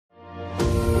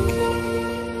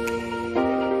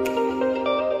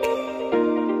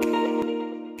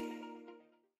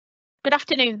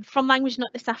afternoon from Language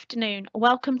Nut this afternoon.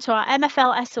 Welcome to our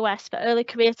MFL SOS for early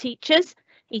career teachers,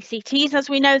 ECTs as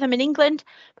we know them in England,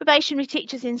 probationary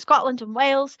teachers in Scotland and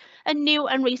Wales, and new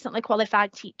and recently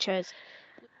qualified teachers.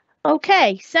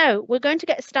 Okay, so we're going to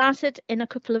get started in a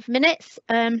couple of minutes.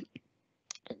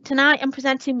 Tonight I'm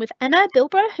presenting with Emma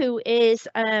Bilborough, who is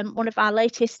one of our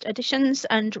latest additions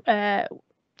and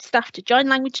staff to join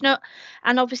Language Nut,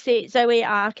 and obviously Zoe,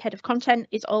 our head of content,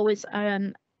 is always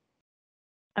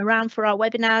around for our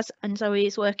webinars, and Zoe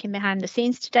is working behind the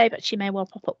scenes today, but she may well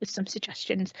pop up with some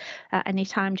suggestions at any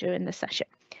time during the session.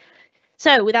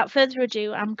 So without further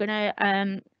ado, I'm going to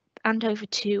hand over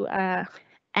to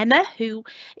Emma, who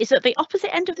is at the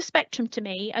opposite end of the spectrum to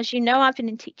me. As you know, I've been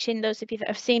in teaching, those of you that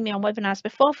have seen me on webinars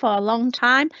before, for a long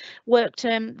time, worked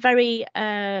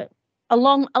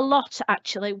a lot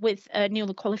actually with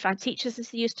newly qualified teachers, as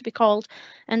they used to be called,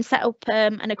 and set up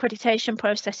an accreditation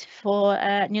process for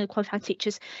newly qualified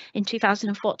teachers in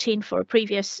 2014 for a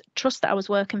previous trust that I was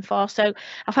working for. So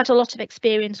I've had a lot of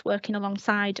experience working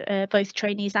alongside both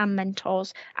trainees and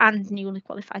mentors and newly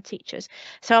qualified teachers.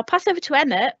 So I'll pass over to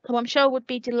Emma, who I'm sure would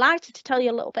be delighted to tell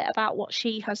you a little bit about what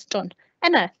she has done.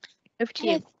 Emma, over to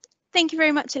you. Thank you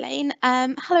very much, Elaine.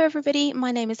 Hello, everybody.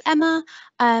 My name is Emma.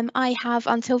 I have,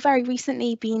 until very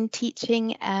recently, been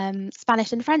teaching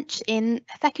Spanish and French in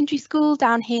secondary school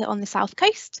down here on the South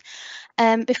Coast.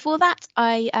 Before that,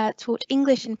 I taught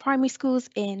English in primary schools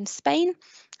in Spain.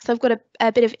 So I've got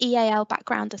a bit of EAL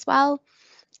background as well.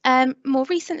 More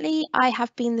recently, I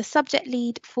have been the subject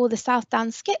lead for the South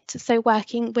Down Skit, so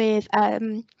working with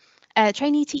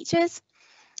trainee teachers.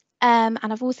 And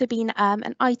I've also been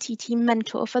an IT team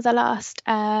mentor for the last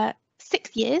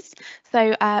 6 years,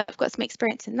 so I've got some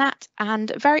experience in that,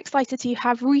 and very excited to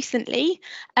have recently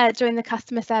joined the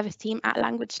customer service team at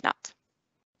Language Nut.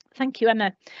 Thank you,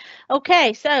 Emma.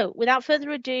 Okay, so without further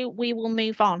ado, we will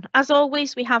move on. As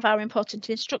always, we have our important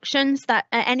instructions that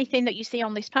anything that you see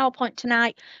on this PowerPoint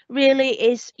tonight really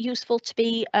is useful to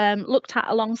be looked at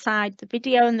alongside the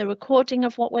video and the recording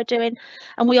of what we're doing.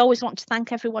 And we always want to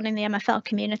thank everyone in the MFL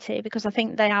community, because I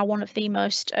think they are one of the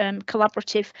most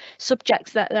collaborative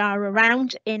subjects that there are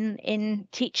around in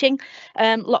teaching.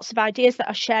 Lots of ideas that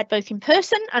are shared both in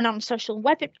person and on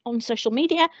social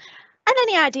media. And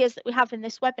any ideas that we have in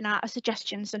this webinar are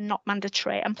suggestions and not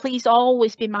mandatory. And please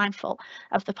always be mindful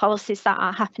of the policies that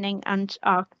are happening and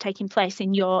are taking place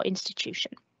in your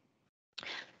institution.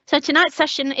 So tonight's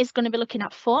session is going to be looking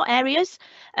at 4 areas: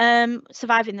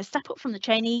 surviving the step up from the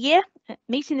trainee year,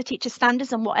 meeting the teacher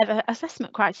standards and whatever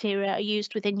assessment criteria are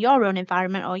used within your own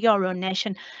environment or your own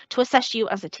nation to assess you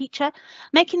as a teacher,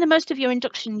 making the most of your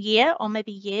induction year, or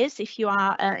maybe years. If you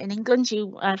are in England,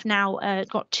 you have now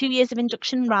got 2 years of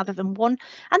induction rather than 1,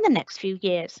 and the next few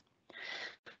years.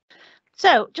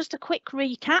 So just a quick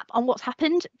recap on what's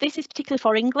happened. This is particularly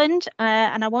for England,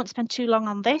 and I won't spend too long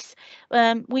on this.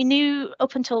 We knew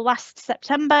up until last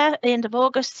September, at the end of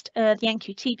August, the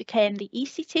NQT became the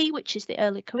ECT, which is the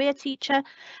early career teacher.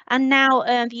 And now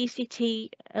the ECT,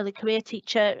 early career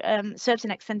teacher, serves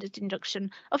an extended induction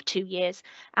of 2 years.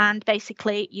 And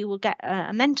basically you will get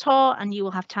a mentor, and you will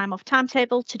have time off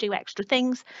timetable to do extra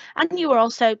things. And you are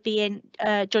also being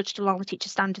judged along the teacher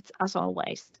standards as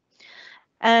always.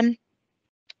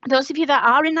 Those of you that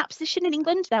are in that position in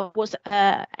England, there was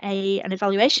an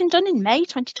evaluation done in May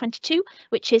 2022,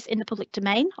 which is in the public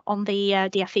domain on the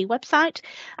DFE website,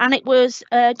 and it was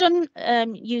done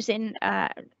using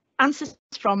answers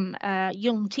from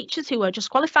young teachers who were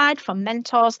just qualified, from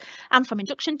mentors and from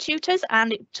induction tutors,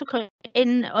 and it took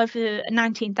in over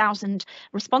 19,000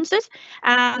 responses.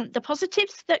 And the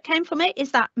positives that came from it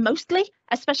is that mostly,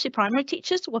 especially primary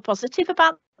teachers, were positive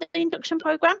about the induction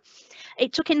programme.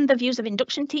 It took in the views of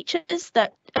induction teachers,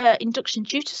 that induction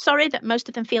tutors, that most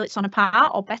of them feel it's on a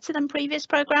par or better than previous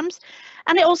programmes.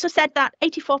 And it also said that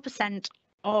 84%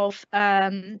 of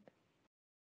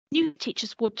new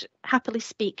teachers would happily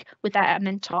speak with their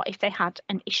mentor if they had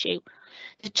an issue.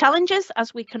 The challenges,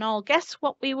 as we can all guess,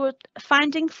 what we were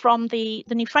finding from the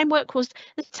new framework was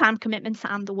the time commitments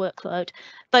and the workload.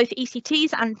 Both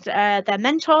ECTs and their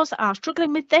mentors are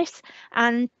struggling with this,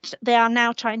 and they are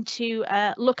now trying to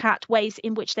look at ways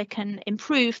in which they can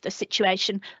improve the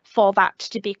situation for that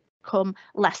to become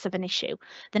less of an issue.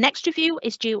 The next review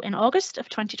is due in August of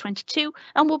 2022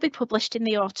 and will be published in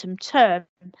the autumn term.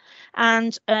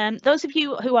 And those of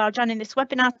you who are joining this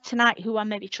webinar tonight who are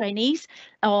maybe trainees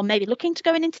or maybe looking to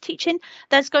go into teaching,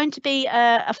 there's going to be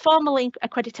a formal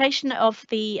accreditation of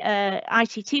the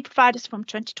ITT providers from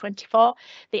 2024.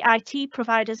 The IT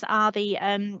providers are the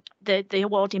the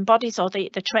awarding bodies or the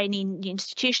training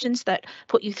institutions that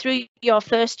put you through your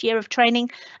first year of training,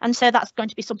 and so that's going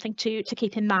to be something to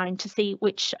keep in mind, to see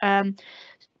which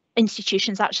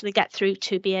institutions actually get through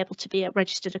to be able to be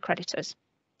registered accreditors.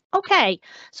 Okay,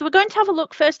 so we're going to have a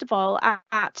look first of all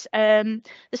at the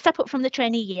step up from the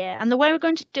trainee year, and the way we're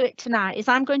going to do it tonight is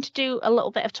I'm going to do a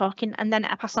little bit of talking and then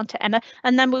I pass on to Emma,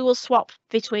 and then we will swap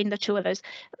between the two of us,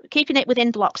 keeping it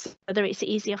within blocks so that it's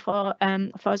easier for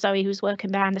Zoe, who's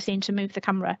working behind the scene, to move the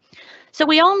camera. So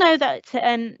we all know that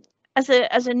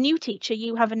as a new teacher,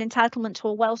 you have an entitlement to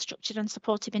a well-structured and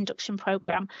supportive induction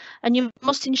programme, and you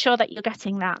must ensure that you're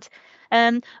getting that.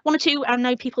 One or two, I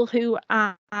know people who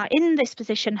are in this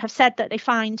position have said that they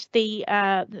find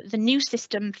the new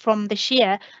system from this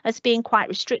year as being quite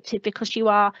restrictive, because you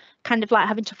are kind of like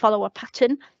having to follow a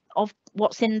pattern of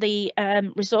what's in the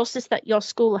resources that your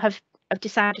school have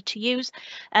decided to use.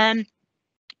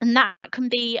 And that can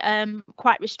be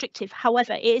quite restrictive.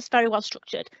 However, it is very well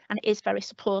structured and it is very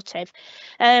supportive.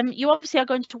 You obviously are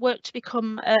going to work to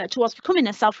become towards becoming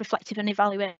a self-reflective and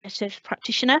evaluative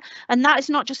practitioner, and that is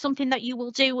not just something that you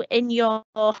will do in your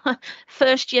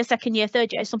first year, second year,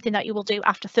 third year. It's something that you will do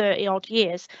after 30 odd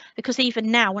years, because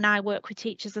even now when I work with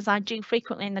teachers, as I do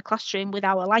frequently in the classroom with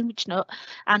our language nut,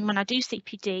 and when I do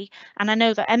CPD, and I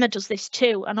know that Emma does this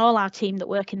too, and all our team that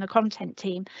work in the content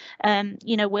team,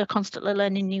 you know, we're constantly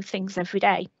learning new things every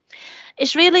day.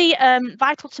 It's really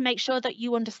vital to make sure that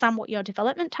you understand what your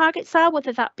development targets are,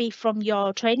 whether that be from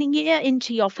your training year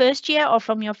into your first year, or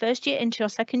from your first year into your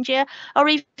second year, or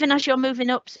even as you're moving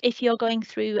up, if you're going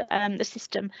through the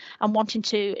system and wanting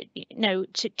to, you know,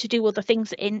 to do other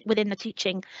things within the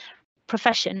teaching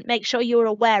profession. Make sure you're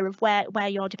aware of where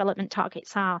your development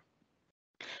targets are.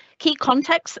 Key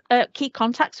contacts,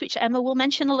 which Emma will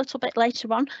mention a little bit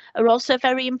later on, are also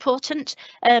very important.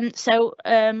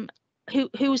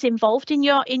 Who's involved in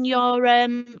your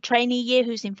trainee year,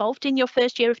 who's involved in your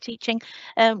first year of teaching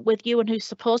with you, and who's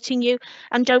supporting you.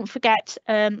 And don't forget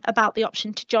about the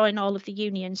option to join all of the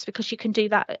unions, because you can do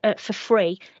that for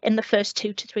free in the first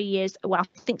 2 to 3 years. Well,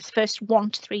 I think it's the first 1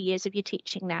 to 3 years of your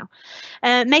teaching now.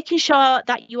 Making sure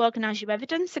that you organise your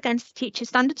evidence against teacher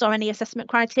standards or any assessment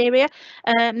criteria,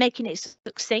 making it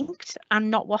succinct and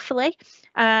not waffly,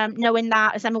 knowing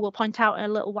that, as Emma will point out in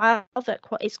a little while, that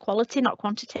it's quality, not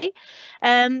quantity.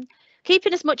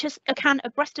 Keeping as much as I can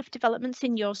abreast of developments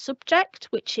in your subject,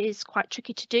 which is quite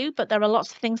tricky to do, but there are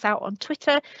lots of things out on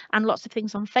Twitter and lots of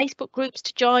things on Facebook groups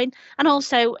to join. And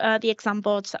also the exam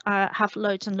boards have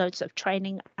loads and loads of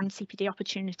training and CPD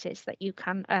opportunities that you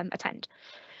can attend.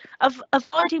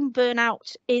 Avoiding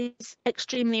burnout is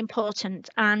extremely important,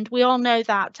 and we all know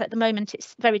that at the moment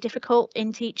it's very difficult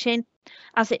in teaching,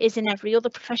 as it is in every other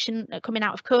profession coming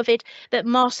out of COVID, but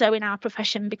more so in our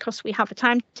profession, because we have a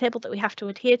timetable that we have to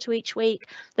adhere to each week.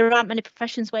 There aren't many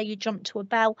professions where you jump to a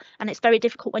bell, and it's very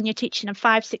difficult when you're teaching a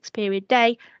 5-6 period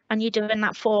day and you're doing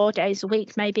that 4 days a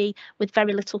week, maybe with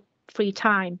very little free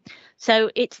time. So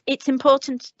it's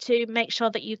important to make sure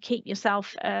that you keep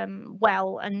yourself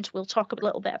well, and we'll talk a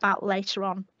little bit about later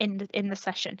on in the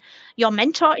session. Your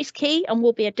mentor is key and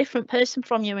will be a different person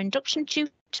from your induction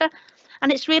tutor,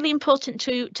 and it's really important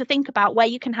to think about where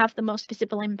you can have the most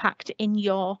visible impact in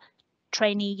your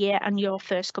trainee year and your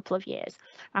first couple of years.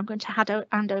 I'm going to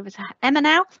hand over to Emma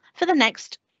now for the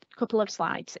next couple of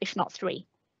slides, if not 3.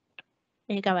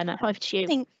 There you go, Emma, over to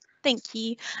you. Thank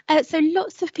you. So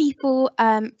lots of people,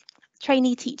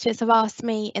 trainee teachers, have asked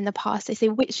me in the past, they say,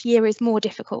 which year is more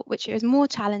difficult, which year is more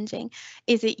challenging?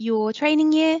 Is it your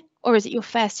training year or is it your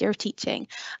first year of teaching?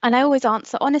 And I always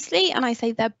answer honestly, and I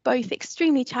say they're both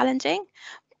extremely challenging,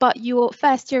 but your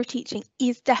first year of teaching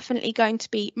is definitely going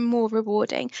to be more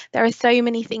rewarding. There are so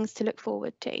many things to look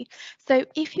forward to. So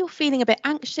if you're feeling a bit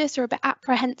anxious or a bit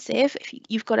apprehensive, if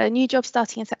you've got a new job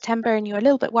starting in September and you're a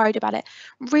little bit worried about it,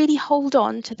 really hold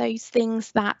on to those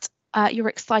things that you're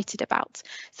excited about.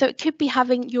 So it could be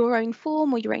having your own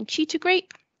form or your own tutor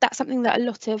group. That's something that a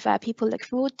lot of people look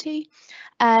forward to.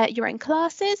 Your own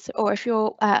classes, or if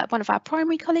you're one of our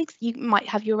primary colleagues, you might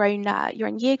have your own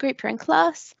year group, your own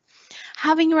class.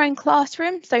 Having your own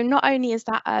classroom, so not only is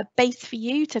that a base for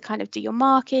you to kind of do your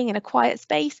marking in a quiet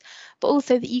space, but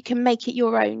also that you can make it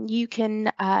your own. You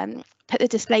can put the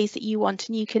displays that you want,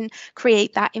 and you can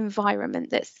create that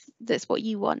environment that's what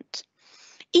you want.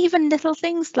 Even little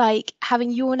things like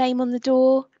having your name on the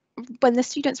door. When the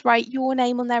students write your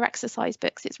name on their exercise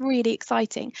books, it's really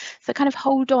exciting. So kind of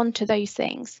hold on to those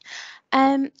things.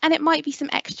 And it might be some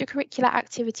extracurricular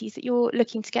activities that you're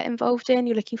looking to get involved in.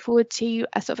 You're looking forward to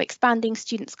sort of expanding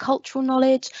students' cultural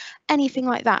knowledge, anything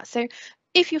like that. So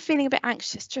if you're feeling a bit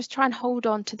anxious, just try and hold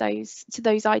on to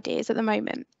those ideas at the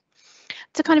moment.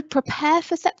 To kind of prepare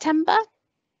for September,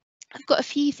 I've got a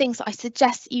few things that I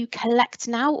suggest you collect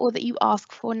now or that you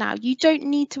ask for now. You don't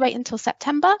need to wait until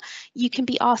September. You can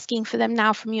be asking for them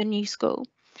now from your new school.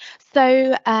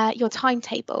 So your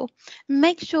timetable,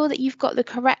 make sure that you've got the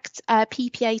correct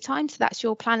PPA time, so that's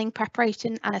your planning,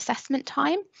 preparation and assessment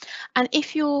time. And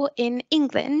if you're in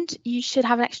England, you should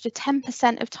have an extra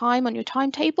 10% of time on your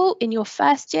timetable in your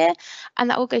first year, and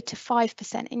that will go to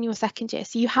 5% in your second year.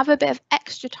 So you have a bit of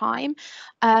extra time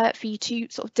for you to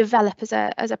sort of develop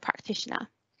as a practitioner.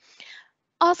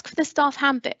 Ask for the staff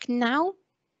handbook now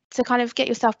to kind of get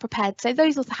yourself prepared. So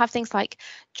those also have things like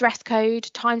dress code,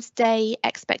 times of day,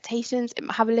 expectations. It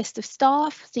might have a list of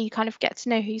staff, so you kind of get to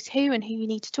know who's who and who you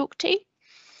need to talk to.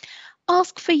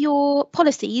 Ask for your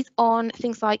policies on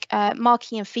things like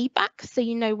marking and feedback, so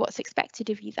you know what's expected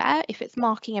of you there, if it's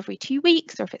marking every 2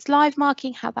 weeks or if it's live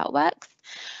marking, how that works.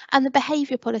 And the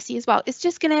behaviour policy as well. It's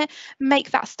just going to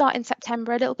make that start in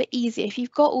September a little bit easier. If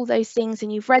you've got all those things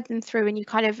and you've read them through and you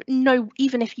kind of know,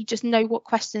 even if you just know what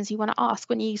questions you want to ask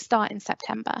when you start in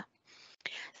September.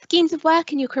 Schemes of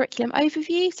work and your curriculum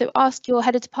overview. So ask your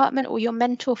head of department or your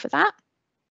mentor for that.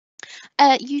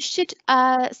 You should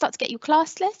start to get your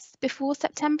class lists before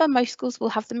September. Most schools will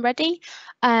have them ready.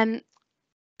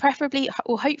 Preferably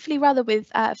or hopefully rather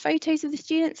with photos of the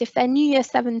students. If they're New Year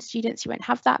 7 students, you won't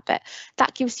have that, but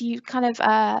that gives you kind of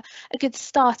a good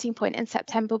starting point in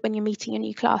September when you're meeting your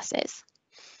new classes.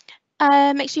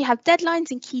 Make sure you have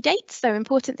deadlines and key dates, so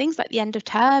important things like the end of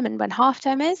term and when half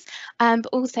term is, but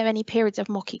also any periods of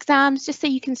mock exams, just so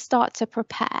you can start to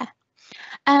prepare.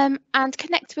 And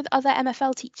connect with other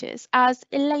MFL teachers. As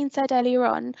Elaine said earlier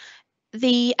on,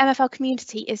 the MFL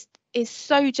community is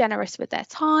so generous with their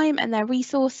time and their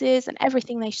resources and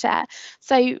everything they share.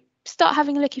 So start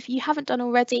having a look, if you haven't done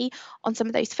already, on some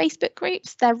of those Facebook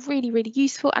groups. They're really, really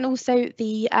useful. And also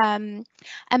the MFL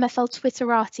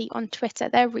Twitterati on Twitter,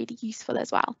 they're really useful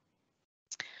as well.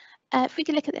 If we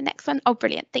can look at the next one. Oh,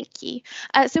 brilliant. Thank you.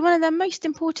 So one of the most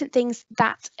important things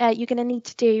that you're going to need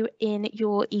to do in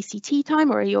your ECT time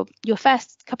or your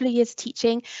first couple of years of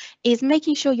teaching is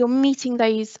making sure you're meeting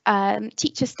those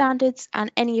teacher standards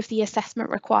and any of the assessment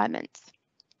requirements.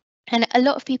 And a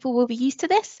lot of people will be used to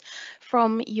this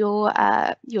from your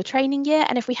training year.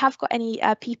 And if we have got any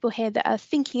people here that are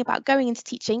thinking about going into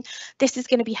teaching, this is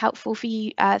going to be helpful for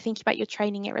you thinking about your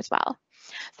training year as well.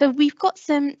 So we've got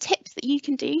some tips that you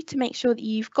can do to make sure that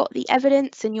you've got the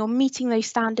evidence and you're meeting those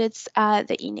standards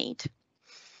that you need.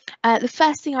 The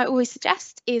first thing I always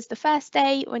suggest is the first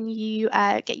day when you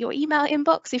get your email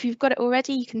inbox. If you've got it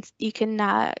already, you can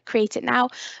create it now,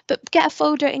 but get a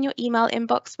folder in your email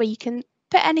inbox where you can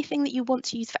put anything that you want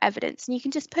to use for evidence, and you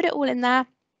can just put it all in there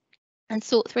and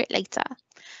sort through it later.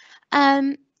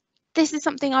 This is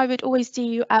something I would always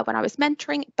do when I was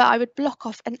mentoring, but I would block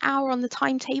off an hour on the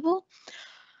timetable,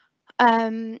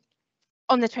 on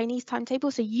the trainees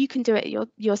timetable, so you can do it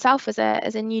yourself as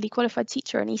a newly qualified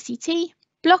teacher or an ECT.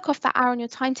 Block off that hour on your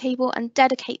timetable and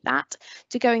dedicate that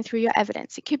to going through your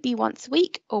evidence. It could be once a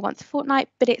week or once a fortnight,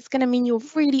 but it's going to mean you're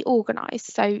really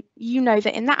organised, so you know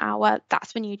that in that hour,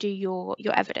 that's when you do your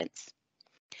evidence.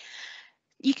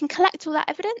 You can collect all that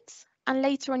evidence, and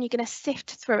later on you're going to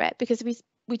sift through it, because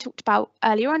we talked about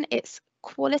earlier on, it's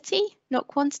quality, not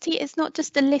quantity. It's not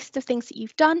just a list of things that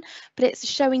you've done, but it's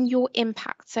showing your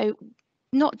impact. So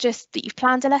not just that you've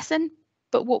planned a lesson,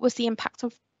 but what was the impact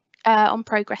of on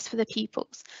progress for the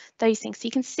pupils, those things. So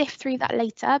you can sift through that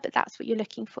later, but that's what you're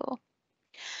looking for.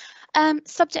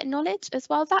 Subject knowledge as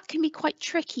well, that can be quite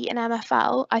tricky in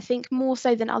MFL, I think more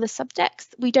so than other subjects.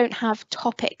 We don't have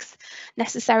topics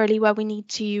necessarily where we need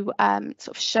to sort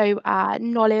of show our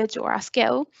knowledge or our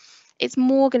skill. It's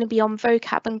more going to be on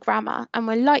vocab and grammar, and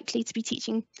we're likely to be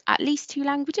teaching at least 2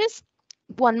 languages.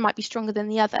 One might be stronger than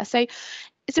the other. So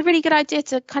it's a really good idea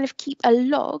to kind of keep a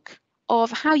log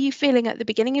of how you're feeling at the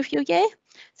beginning of your year.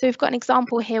 So we've got an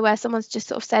example here where someone's just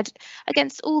sort of said,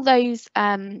 against all those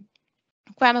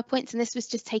grammar points, and this was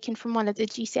just taken from one of the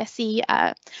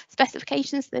GCSE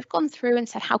specifications, they've gone through and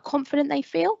said how confident they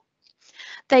feel.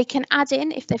 They can add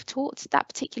in, if they've taught that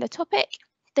particular topic,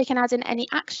 they can add in any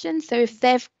action. So if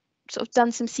they've sort of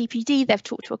done some CPD, they've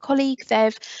talked to a colleague,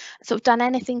 they've sort of done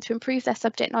anything to improve their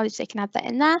subject knowledge, they can add that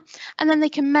in there, and then they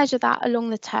can measure that along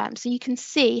the term. So you can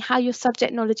see how your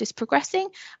subject knowledge is progressing,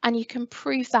 and you can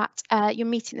prove that you're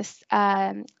meeting this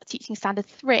teaching standard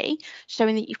 3,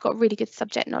 showing that you've got really good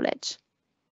subject knowledge.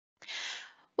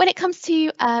 When it comes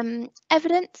to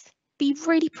evidence, be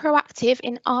really proactive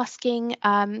in asking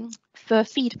for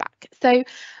feedback. So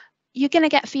you're going to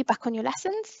get feedback on your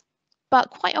lessons. but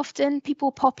quite often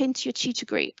people pop into your tutor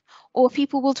group, or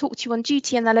people will talk to you on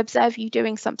duty and they'll observe you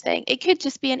doing something. It could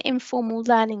just be an informal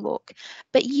learning walk,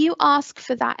 but you ask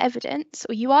for that evidence,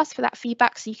 or you ask for that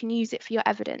feedback so you can use it for your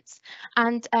evidence.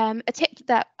 And a tip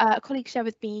that a colleague shared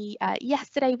with me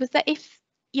yesterday was that if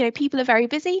people are very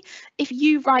busy, if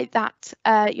you write that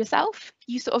yourself,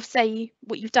 you sort of say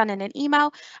what you've done in an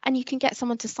email, and you can get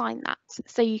someone to sign that.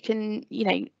 So you can,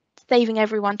 saving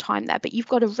everyone time there, but you've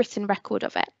got a written record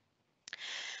of it.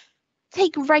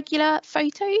 Take regular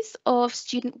photos of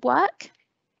student work.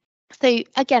 So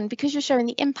again, because you're showing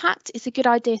the impact, it's a good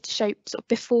idea to show sort of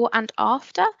before and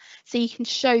after, so you can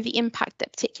show the impact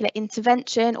that particular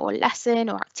intervention or lesson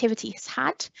or activity has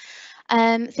had.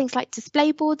 Things like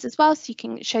display boards as well, so you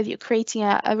can show that you're creating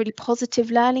a really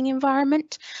positive learning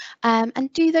environment,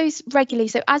 and do those regularly.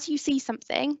 So as you see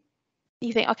something,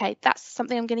 you think, okay, that's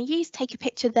something I'm going to use, take a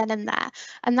picture then and there,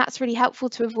 and that's really helpful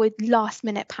to avoid last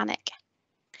minute panic.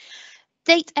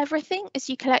 Date everything as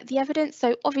you collect the evidence.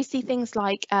 So obviously things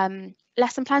like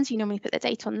lesson plans, you normally put the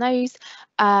date on those.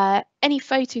 Any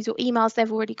photos or emails,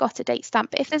 they've already got a date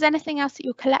stamp. But if there's anything else that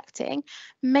you're collecting,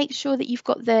 make sure that you've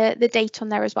got the date on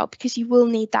there as well, because you will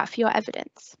need that for your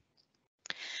evidence.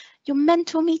 Your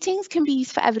mentor meetings can be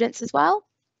used for evidence as well.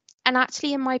 And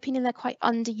actually, in my opinion, they're quite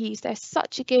underused. They're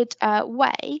such a good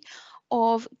way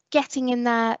of getting in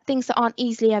there things that aren't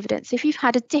easily evident. So if you've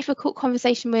had a difficult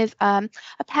conversation with a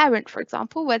parent, for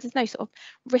example, where there's no sort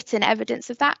of written evidence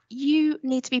of that, you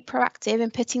need to be proactive in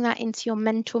putting that into your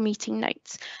mentor meeting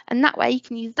notes. And that way you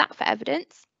can use that for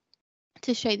evidence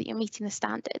to show that you're meeting the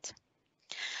standard.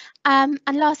 And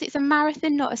lastly, it's a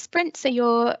marathon, not a sprint. So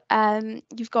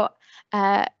you've got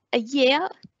a year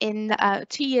in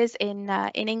 2 years in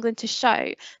England to show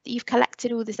that you've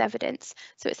collected all this evidence.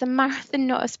 So it's a marathon,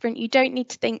 not a sprint. You don't need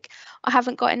to think, I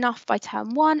haven't got enough by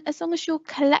term 1. As long as you're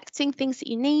collecting things that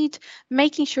you need,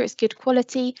 making sure it's good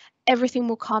quality, everything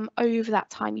will come over that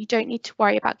time. You don't need to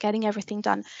worry about getting everything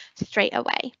done straight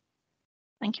away.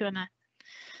 Thank you, Emma.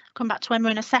 Come back to Emma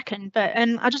in a second, but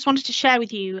I just wanted to share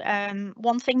with you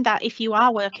one thing, that if you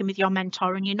are working with your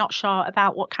mentor and you're not sure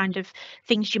about what kind of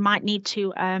things you might need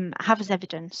to have as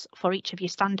evidence for each of your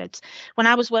standards. When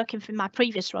I was working for my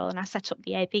previous role and I set up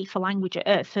the AB for language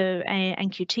for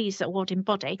NQTs awarding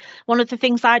body, one of the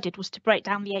things I did was to break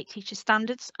down the 8 teacher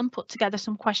standards and put together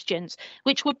some questions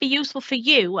which would be useful for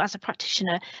you as a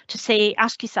practitioner to say,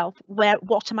 ask yourself,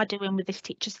 what am I doing with this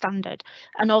teacher standard?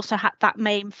 And also that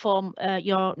may inform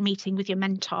your meeting with your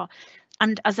mentor.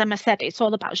 And as Emma said, it's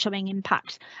all about showing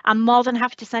impact. I'm more than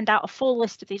happy to send out a full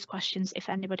list of these questions if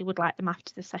anybody would like them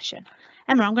after the session.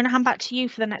 Emma, I'm going to hand back to you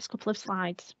for the next couple of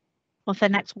slides, or for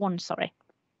the next one, sorry.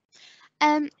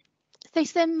 So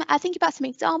think about some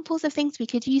examples of things we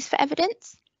could use for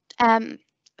evidence.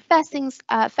 First,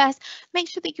 make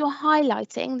sure that you're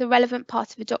highlighting the relevant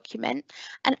part of a document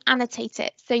and annotate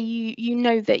it, so you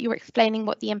know that you're explaining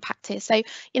what the impact is. So,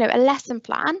 a lesson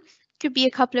plan could be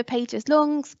a couple of pages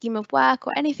long, scheme of work,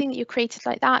 or anything that you created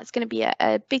like that. It's going to be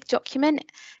a big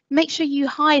document. Make sure you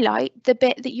highlight the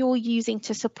bit that you're using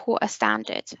to support a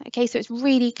standard. Okay, so it's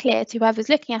really clear to whoever's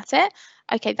looking at it.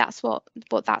 Okay, that's what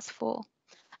that's for.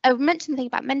 I mentioned the thing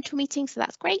about mentor meetings, so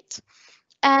that's great.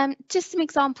 Just some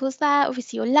examples there.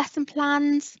 Obviously, your lesson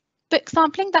plans, book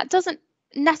sampling. That doesn't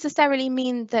necessarily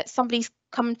mean that somebody's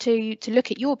come to look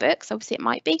at your books. Obviously, it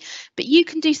might be, but you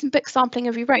can do some book sampling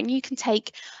of your own. You can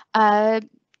take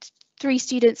 3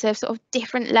 students of sort of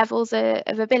different levels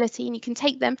of ability, and you can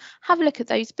take them, have a look at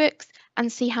those books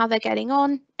and see how they're getting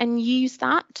on, and use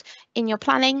that in your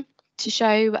planning to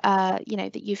show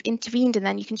that you've intervened, and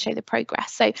then you can show the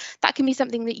progress. So that can be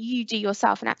something that you do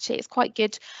yourself, and actually it's quite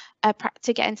good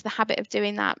to get into the habit of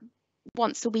doing that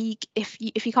once a week if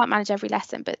you can't manage every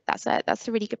lesson, but that's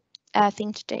a really good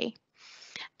thing to do.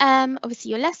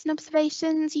 Obviously, your lesson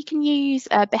observations, you can use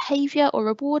behaviour or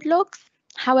reward logs.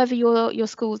 However your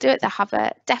school will do it,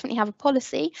 they definitely have a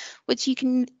policy which you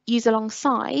can use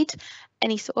alongside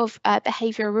any sort of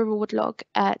behaviour reward log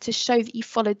to show that you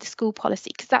followed the school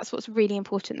policy, because that's what's really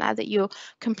important there, that you're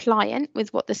compliant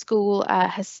with what the school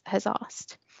has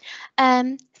asked.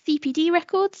 CPD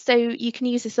records, so you can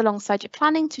use this alongside your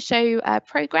planning to show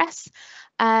progress.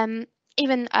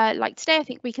 Even like today, I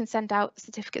think we can send out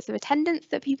certificates of attendance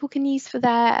that people can use for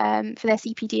their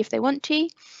CPD if they want to.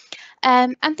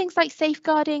 And things like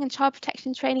safeguarding and child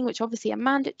protection training, which obviously are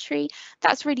mandatory.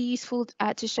 That's really useful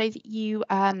to show that you're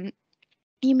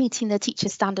meeting the teacher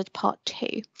standard part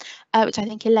 2, which I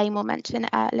think Elaine will mention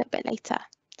a little bit later.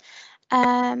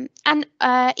 And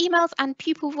emails and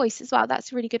pupil voice as well,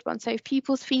 that's a really good one. So if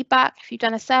pupils' feedback, if you've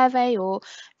done a survey or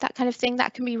that kind of thing,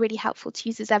 that can be really helpful to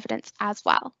use as evidence as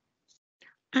well.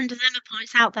 And as Emma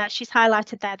points out there, she's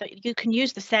highlighted there that you can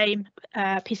use the same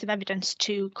piece of evidence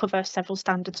to cover several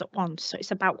standards at once. So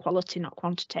it's about quality, not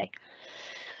quantity.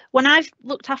 When I've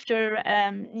looked after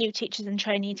new teachers and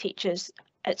trainee teachers,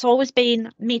 it's always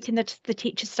been meeting the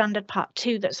teacher standard part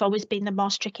 2 that's always been the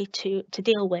most tricky to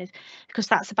deal with, because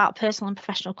that's about personal and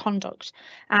professional conduct.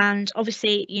 And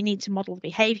obviously you need to model the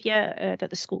behaviour that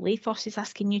the school ethos is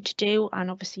asking you to do, and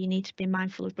obviously you need to be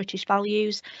mindful of British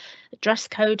values, dress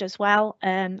code as well,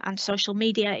 and social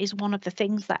media is one of the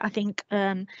things that I think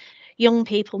young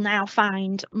people now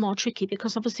find more tricky,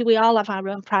 because obviously we all have our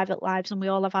own private lives and we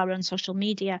all have our own social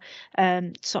media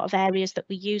sort of areas that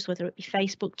we use, whether it be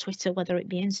Facebook, Twitter, whether it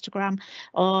be Instagram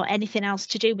or anything else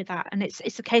to do with that. And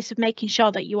it's a case of making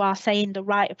sure that you are saying the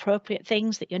right appropriate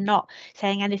things, that you're not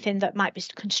saying anything that might be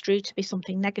construed to be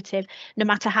something negative, no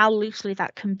matter how loosely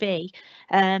that can be.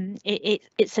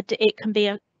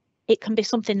 It can be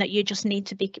something that you just need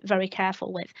to be very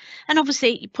careful with. And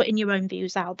obviously putting your own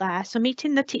views out there. So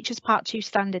meeting the teachers part 2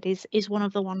 standard is one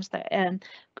of the ones that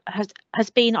has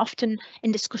been often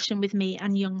in discussion with me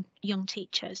and young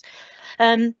teachers.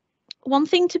 One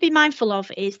thing to be mindful of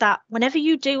is that whenever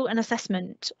you do an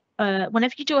assessment,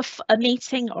 whenever you do a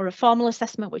meeting or a formal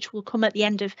assessment, which will come at the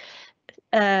end of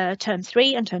term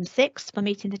 3 and term 6 for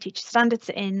meeting the teacher standards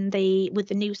with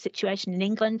the new situation in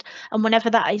England, and whenever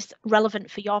that is relevant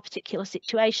for your particular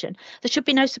situation, there should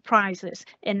be no surprises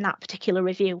in that particular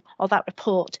review or that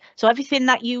report. So everything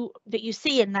that you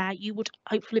see in there, you would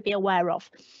hopefully be aware of.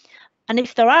 And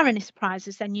if there are any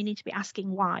surprises, then you need to be asking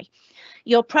why.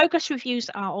 Your progress reviews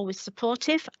are always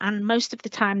supportive, and most of the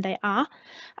time they are.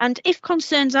 And if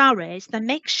concerns are raised, then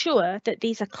make sure that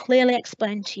these are clearly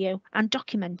explained to you and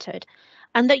documented,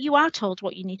 and that you are told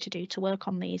what you need to do to work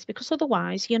on these, because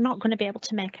otherwise you're not going to be able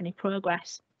to make any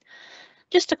progress.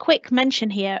 Just a quick mention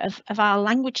here of our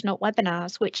language note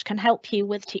webinars, which can help you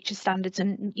with teacher standards,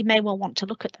 and you may well want to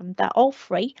look at them. They're all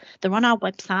free. They're on our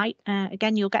website.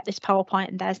 Again, you'll get this PowerPoint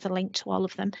and there's the link to all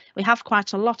of them. We have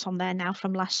quite a lot on there now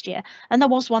from last year, and there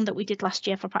was one that we did last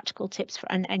year for practical tips for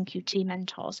NQT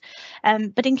mentors.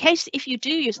 But in case if you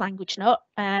do use language note,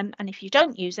 and if you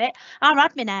don't use it, our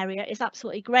admin area is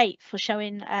absolutely great for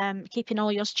showing, keeping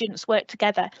all your students' work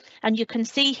together. And you can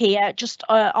see here just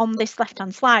on this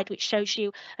left-hand slide, which shows you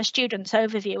a student's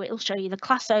overview. It'll show you the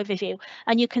class overview,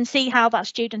 and you can see how that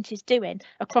student is doing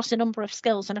across a number of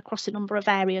skills and across a number of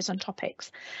areas and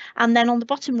topics. And then on the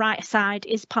bottom right side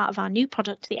is part of our new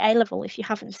product, the A-level, if you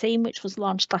haven't seen, which was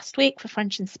launched last week for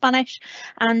French and Spanish,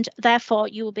 and therefore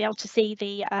you will be able to see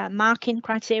the marking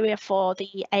criteria for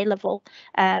the A-level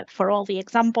for all the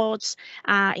exam boards,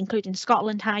 including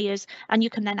Scotland Highers, and you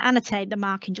can then annotate the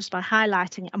marking just by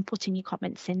highlighting it and putting your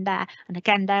comments in there. And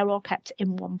again, they're all kept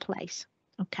in one place.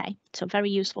 Okay, so very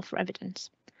useful for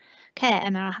evidence. Okay,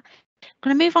 Emma, I'm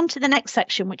going to move on to the next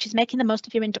section, which is making the most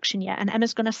of your induction year, and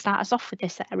Emma's going to start us off with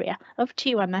this area. Over to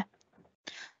you, Emma.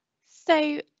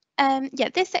 So yeah,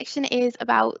 this section is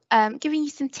about giving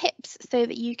you some tips so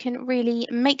that you can really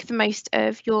make the most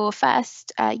of your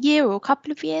first year or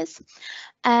couple of years.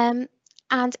 And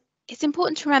it's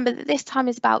important to remember that this time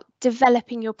is about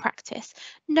developing your practice.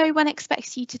 No one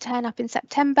expects you to turn up in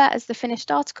September as the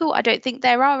finished article. I don't think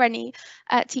there are any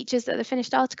teachers at the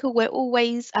finished article. We're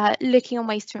always looking on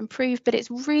ways to improve, but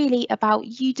it's really about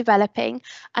you developing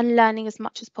and learning as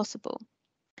much as possible.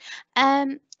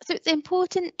 So it's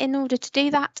important in order to do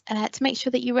that to make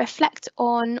sure that you reflect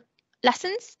on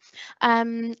lessons,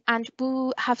 and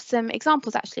we'll have some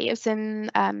examples actually of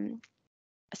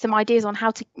some ideas on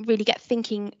how to really get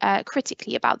thinking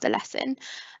critically about the lesson.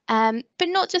 But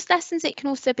not just lessons, it can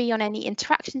also be on any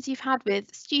interactions you've had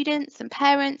with students and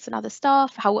parents and other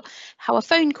staff, how a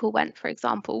phone call went, for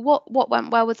example. What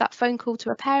went well with that phone call to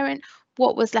a parent?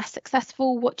 What was less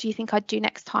successful? What do you think I'd do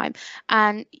next time?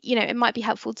 And it might be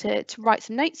helpful to write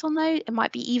some notes on those. It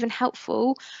might be even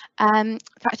helpful to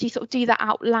actually sort of do that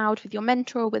out loud with your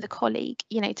mentor or with a colleague,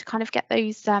 to kind of get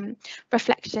those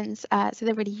reflections, so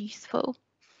they're really useful.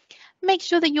 Make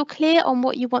sure that you're clear on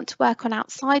what you want to work on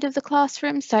outside of the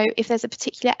classroom. So if there's a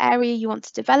particular area you want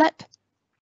to develop,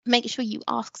 make sure you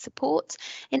ask support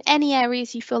in any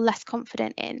areas you feel less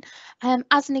confident in.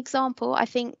 As an example, I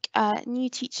think new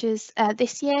teachers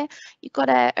this year, you've got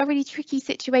a really tricky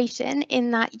situation in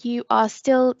that you are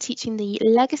still teaching the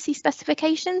legacy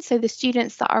specification. So the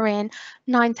students that are in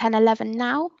 9, 10, 11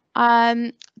 now,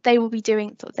 they will be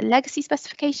doing sort of the legacy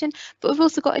specification, but we've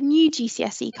also got a new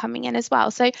GCSE coming in as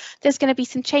well. So there's going to be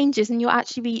some changes, and you'll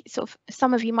actually be sort of,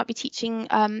 some of you might be teaching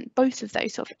both of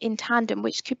those sort of in tandem,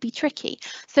 which could be tricky.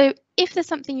 So if there's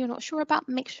something you're not sure about,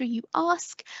 make sure you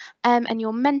ask, and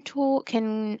your mentor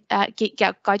can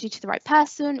guide you to the right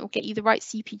person or get you the right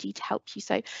CPD to help you.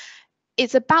 So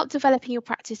it's about developing your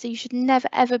practice, so you should never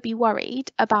ever be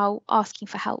worried about asking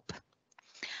for help.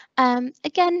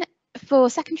 Again, for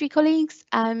secondary colleagues,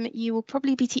 you will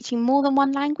probably be teaching more than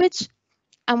one language,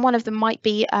 and one of them might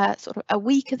be sort of a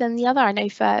weaker than the other. I know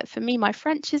for me, my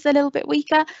French is a little bit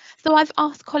weaker, so I've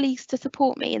asked colleagues to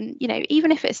support me. And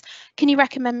even if it's, can you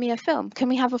recommend me a film? Can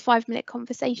we have a 5-minute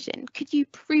conversation? Could you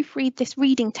proofread this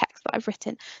reading text that I've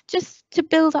written? Just to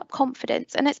build up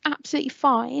confidence. And it's absolutely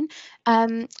fine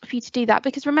for you to do that,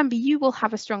 because remember, you will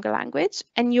have a stronger language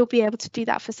and you'll be able to do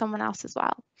that for someone else as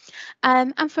well.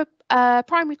 And for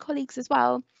primary colleagues as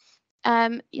well,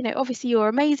 obviously you're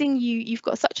amazing, you've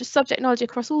got such a subject knowledge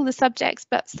across all the subjects,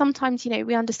 but sometimes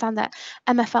we understand that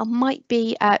MFL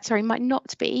might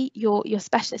not be your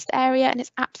specialist area, and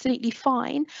it's absolutely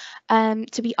fine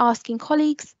to be asking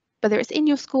colleagues, whether it's in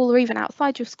your school or even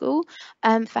outside your school,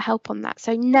 for help on that.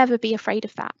 So never be afraid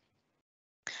of that.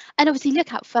 And obviously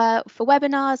look out for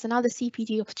webinars and other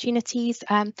CPD opportunities.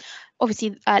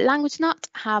 Obviously Language Nut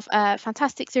have a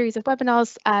fantastic series of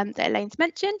webinars that Elaine's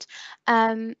mentioned.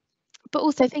 But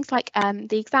also things like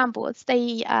the exam boards,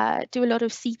 they do a lot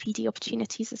of CPD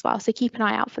opportunities as well, so keep an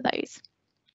eye out for those.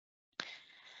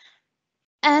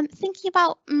 Thinking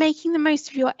about making the most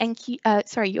of your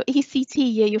your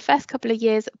ECT year, your first couple of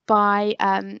years, by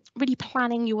really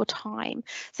planning your time.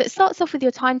 So it starts off with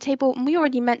your timetable, and we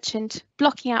already mentioned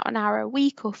blocking out an hour a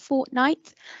week or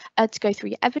fortnight to go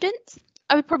through your evidence.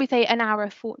 I would probably say an hour a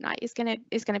fortnight is going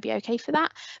to be okay for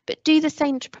that, but do the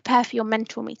same to prepare for your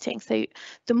mentor meeting. So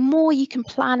the more you can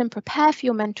plan and prepare for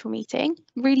your mentor meeting,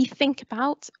 really think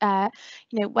about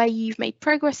where you've made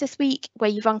progress this week, where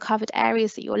you've uncovered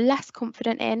areas that you're less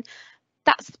confident in.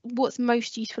 That's what's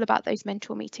most useful about those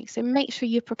mentor meetings. So make sure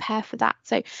you prepare for that.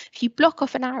 So if you block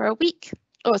off an hour a week,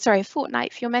 or sorry, a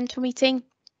fortnight for your mentor meeting,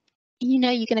 you're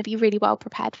going to be really well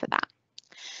prepared for that.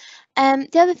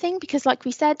 The other thing, because like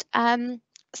we said,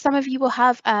 some of you will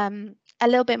have a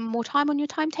little bit more time on your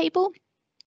timetable.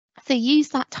 So use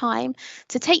that time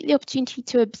to take the opportunity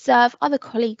to observe other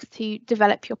colleagues to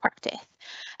develop your practice.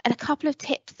 And a couple of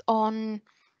tips on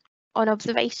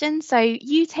observation. So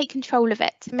you take control of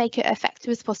it to make it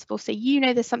effective as possible. So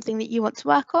there's something that you want to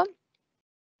work on.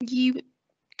 You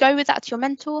go with that to your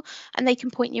mentor and they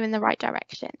can point you in the right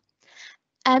direction.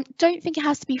 Don't think it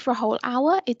has to be for a whole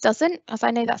hour. It doesn't, as I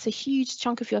know that's a huge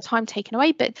chunk of your time taken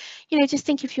away, but just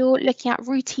think if you're looking at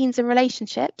routines and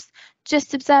relationships,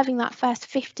 just observing that first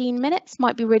 15 minutes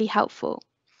might be really helpful.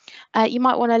 You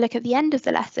might want to look at the end of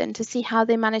the lesson to see how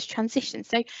they manage transition.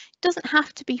 So it doesn't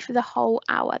have to be for the whole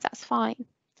hour, that's fine.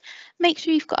 Make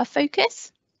sure you've got a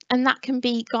focus, and that can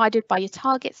be guided by your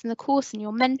targets in the course and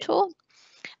your mentor.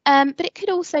 But it could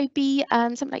also be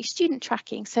something like student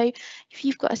tracking. So if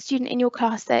you've got a student in your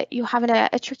class that you're having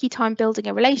a tricky time building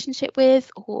a relationship with,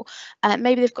 or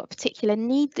maybe they've got a particular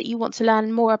need that you want to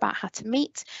learn more about how to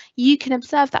meet, you can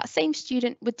observe that same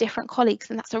student with different colleagues,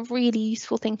 and that's a really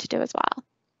useful thing to do as well.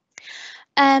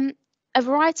 A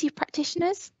variety of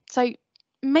practitioners. So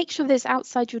make sure there's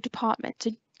outside your department.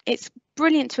 It's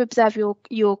brilliant to observe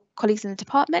your colleagues in the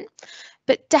department,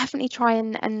 but definitely try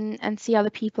and see other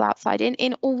people outside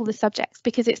in all the subjects,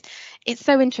 because it's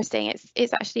so interesting.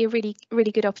 It's actually a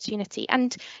really good opportunity,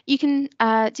 and you can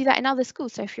do that in other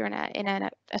schools. So if you're in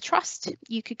a trust,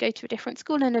 you could go to a different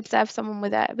school and observe someone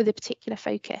with a particular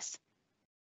focus.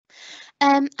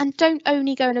 And don't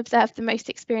only go and observe the most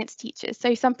experienced teachers.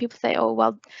 So some people say, oh,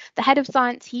 well, the head of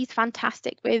science, he's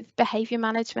fantastic with behaviour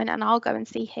management and I'll go and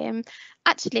see him.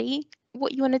 Actually,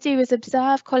 what you want to do is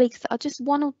observe colleagues that are just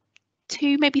 1 or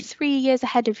 2, maybe 3 years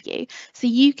ahead of you, so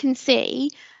you can see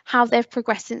how they've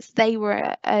progressed since they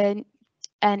were an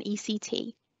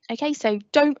ECT. Okay, so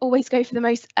don't always go for the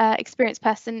most experienced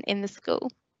person in the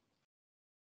school.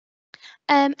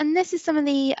 And this is some of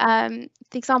the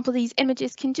example. These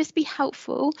images can just be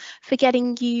helpful for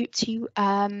getting you to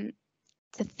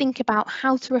think about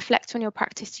how to reflect on your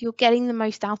practice, so you're getting the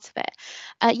most out of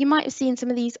it. You might have seen some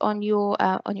of these on your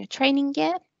training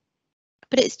year,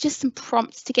 but it's just some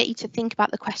prompts to get you to think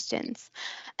about the questions.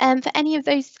 For any of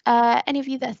you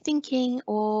that are thinking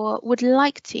or would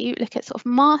like to look at sort of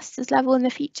master's level in the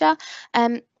future,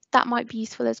 that might be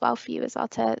useful as well for you as well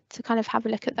to kind of have a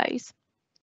look at those.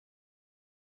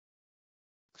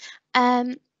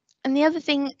 And the other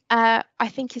thing I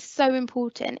think is so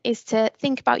important is to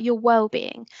think about your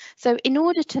well-being. So in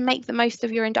order to make the most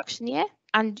of your induction year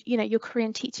and your career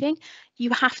in teaching,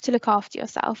 you have to look after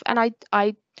yourself. And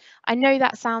I know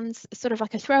that sounds sort of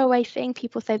like a throwaway thing.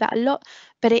 People say that a lot,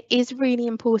 but it is really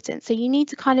important. So you need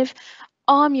to kind of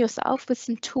arm yourself with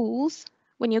some tools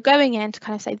when you're going in to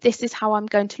kind of say, this is how I'm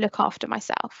going to look after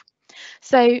myself.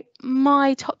 So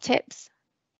my top tips: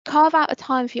 carve out a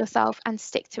time for yourself and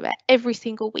stick to it every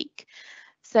single week.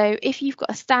 So if you've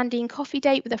got a standing coffee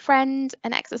date with a friend,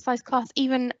 an exercise class,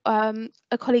 even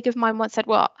a colleague of mine once said,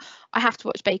 well, I have to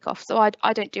watch Bake Off, so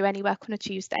I don't do any work on a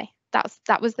Tuesday.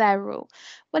 That was their rule.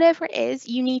 Whatever it is,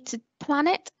 you need to plan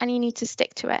it and you need to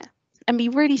stick to it and be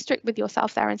really strict with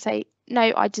yourself there and say,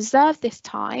 no, I deserve this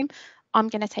time, I'm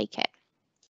going to take it.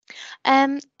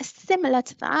 Similar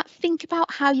to that, think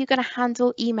about how you're going to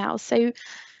handle emails. So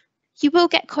you will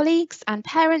get colleagues and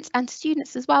parents and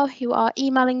students as well who are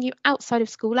emailing you outside of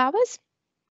school hours,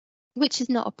 which is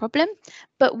not a problem.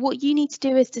 But what you need to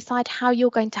do is decide how you're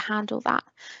going to handle that.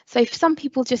 So if some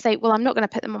people just say, well, I'm not going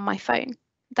to put them on my phone,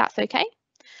 that's okay.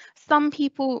 Some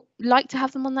people like to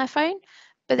have them on their phone,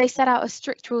 but they set out a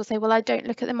strict rule, say, well, I don't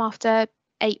look at them after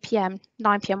 8 p.m,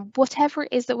 9 p.m, whatever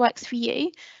it is that works for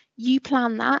you, you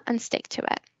plan that and stick to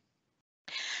it.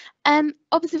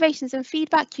 Observations and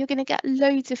feedback, you're going to get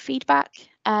loads of feedback,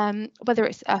 whether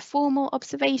it's a formal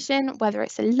observation, whether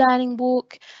it's a learning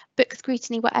walk, book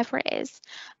scrutiny, whatever it is.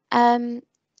 And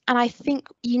I think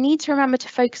you need to remember to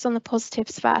focus on the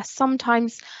positives first.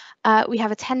 Sometimes we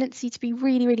have a tendency to be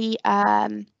really, really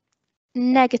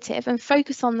negative and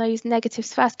focus on those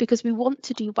negatives first because we want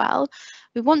to do well.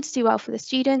 We want to do well for the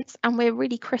students and we're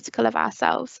really critical of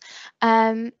ourselves.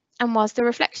 And whilst the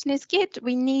reflection is good,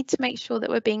 we need to make sure that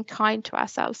we're being kind to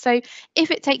ourselves. So if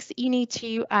it takes that you need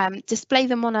to display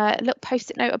them on a little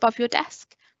post-it note above your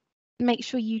desk, make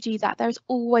sure you do that. There's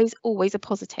always a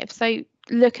positive. So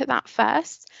look at that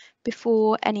first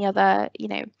before any other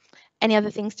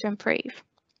things to improve.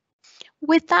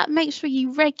 With that, make sure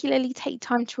you regularly take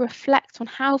time to reflect on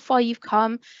how far you've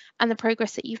come and the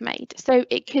progress that you've made. So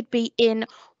it could be in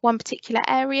one particular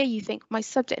area, you think my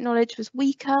subject knowledge was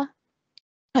weaker,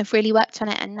 I've really worked on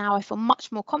it and now I feel much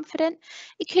more confident.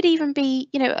 It could even be,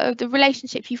 the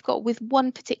relationship you've got with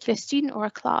one particular student or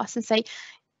a class and say,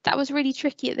 that was really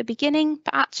tricky at the beginning,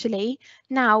 but actually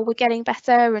now we're getting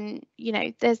better and,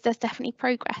 there's definitely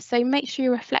progress. So make sure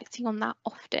you're reflecting on that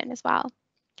often as well.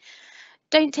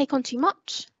 Don't take on too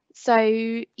much. So,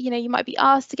 you might be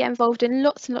asked to get involved in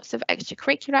lots and lots of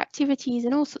extracurricular activities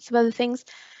and all sorts of other things.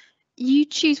 You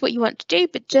choose what you want to do,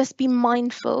 but just be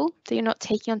mindful that you're not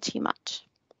taking on too much.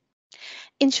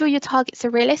 Ensure your targets are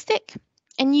realistic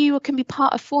and you can be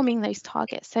part of forming those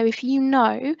targets. So if you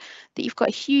know that you've got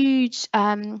a huge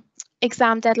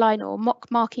exam deadline or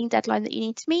mock marking deadline that you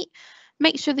need to meet,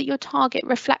 make sure that your target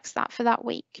reflects that for that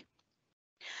week.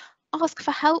 Ask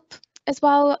for help as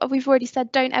well. We've already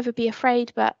said don't ever be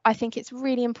afraid, but I think it's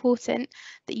really important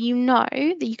that you know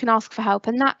that you can ask for help,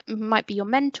 and that might be your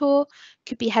mentor,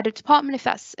 could be head of department if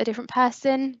that's a different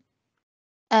person.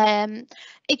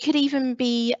 It could even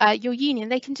be your union.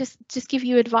 They can just give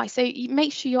you advice. So you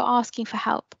make sure you're asking for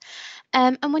help.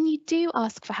 And when you do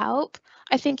ask for help,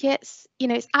 I think it's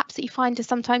absolutely fine to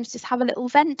sometimes just have a little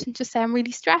vent and just say I'm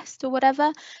really stressed or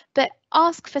whatever, but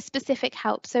ask for specific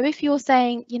help. So if you're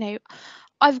saying,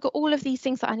 I've got all of these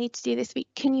things that I need to do this week,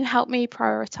 can you help me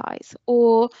prioritize?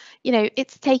 Or,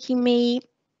 it's taking me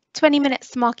 20 minutes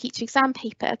to mark each exam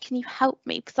paper, can you help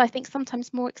me? Because I think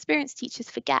sometimes more experienced teachers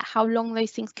forget how long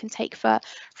those things can take for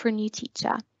a new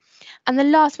teacher. And the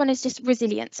last one is just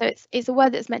resilience. So it's a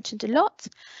word that's mentioned a lot.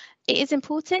 It is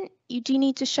important. You do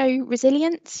need to show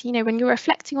resilience. When you're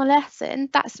reflecting on a lesson,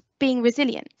 that's being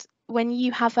resilient. When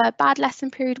you have a bad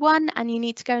lesson period 1 and you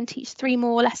need to go and teach 3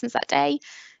 more lessons that day,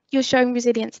 you're showing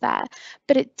resilience there.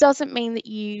 But it doesn't mean that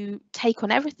you take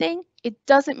on everything. It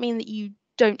doesn't mean that you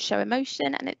don't show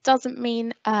emotion, and it doesn't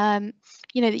mean that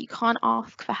you can't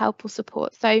ask for help or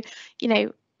support. So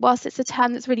whilst it's a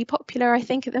term that's really popular, I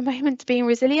think at the moment, being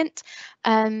resilient,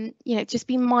 just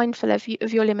be mindful of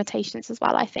your limitations as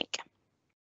well, I think.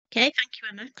 Okay, thank you,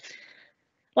 Emma.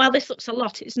 While this looks a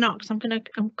lot, it's not, because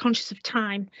I'm conscious of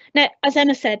time. Now, as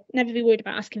Emma said, never be worried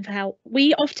about asking for help.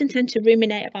 We often tend to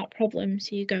ruminate about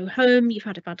problems. You go home, you've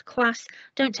had a bad class,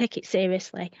 don't take it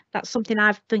seriously. That's something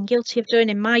I've been guilty of doing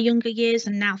in my younger years,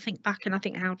 and now think back and I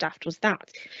think, how daft was that?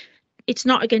 It's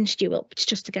not against you, it's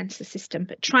just against the system,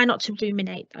 but try not to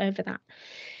ruminate over that.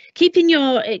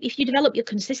 If you develop your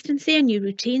consistency and your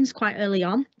routines quite early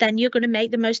on, then you're going to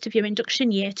make the most of your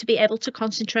induction year to be able to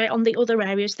concentrate on the other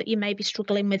areas that you may be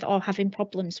struggling with or having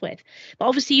problems with. But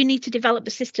obviously you need to develop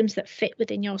the systems that fit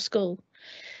within your school.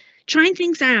 Trying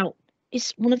things out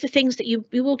is one of the things that you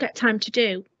will get time to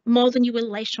do more than you will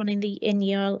later on in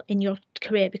your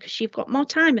career, because you've got more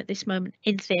time at this moment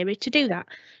in theory to do that.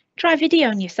 Try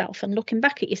videoing yourself and looking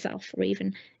back at yourself, or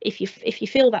even if you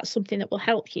feel that's something that will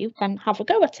help you, then have a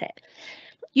go at it.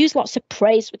 Use lots of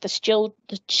praise with the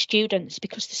students,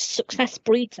 because the success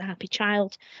breeds a happy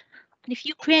child. And if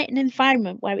you create an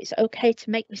environment where it's okay to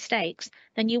make mistakes,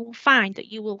 then you will find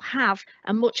that you will have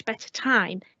a much better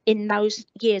time in those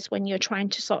years when you're trying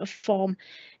to sort of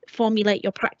formulate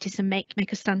your practice and make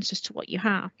a stance as to what you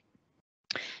have.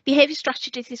 Behaviour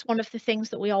strategies is one of the things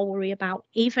that we all worry about,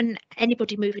 even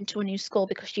anybody moving to a new school,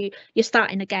 because you're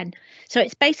starting again. So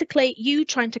it's basically you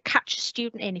trying to catch a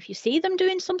student in. If you see them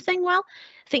doing something well,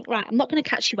 think, right, I'm not going to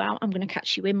catch you out, I'm going to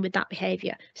catch you in with that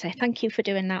behaviour. Say thank you for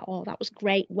doing that, or that was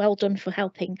great, well done for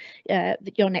helping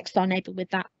your next door neighbour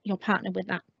with that, your partner with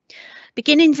that.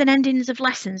 Beginnings and endings of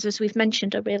lessons, as we've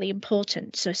mentioned, are really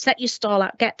important. So set your stall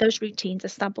out, get those routines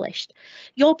established.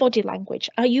 Your body language,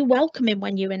 are you welcoming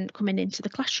when you're coming into the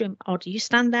classroom, or do you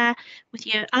stand there with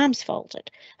your arms folded?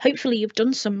 Hopefully you've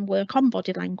done some work on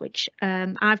body language.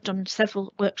 I've done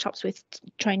several workshops with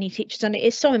trainee teachers, and it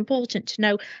is so important to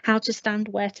know how to stand,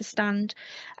 where to stand.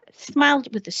 Smile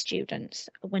with the students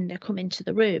when they come into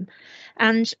the room,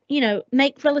 and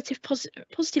make relative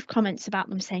positive comments about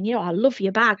them, saying, I love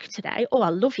your bag today, or I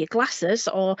love your glasses,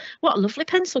 or what a lovely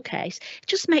pencil case. It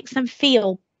just makes them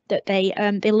feel that they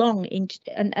belong in,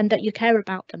 and that you care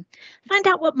about them. Find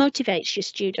out what motivates your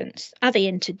students. Are they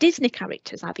into Disney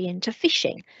characters? Are they into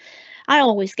fishing? I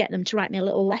always get them to write me a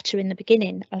little letter in the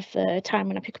beginning of the time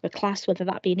when I pick up a class, whether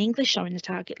that be in English or in the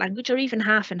target language, or even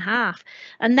half and half.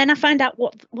 And then I find out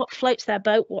what floats their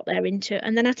boat, what they're into.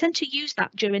 And then I tend to use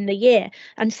that during the year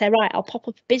and say, right, I'll pop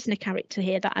up a business character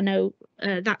here that I know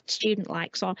that student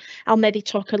likes, or I'll maybe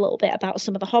talk a little bit about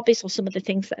some of the hobbies or some of the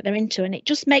things that they're into. And it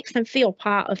just makes them feel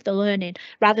part of the learning,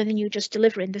 rather than you just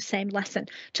delivering the same lesson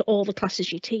to all the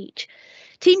classes you teach.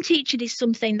 Team teaching is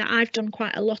something that I've done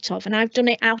quite a lot of, and I've done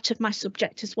it out of my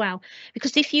subject as well.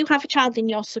 Because if you have a child in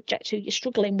your subject who you're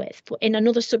struggling with, but in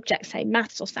another subject, say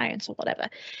maths or science or whatever,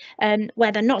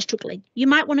 where they're not struggling, you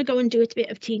might want to go and do a bit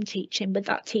of team teaching with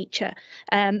that teacher.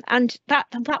 And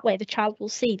that way the child will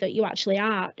see that you actually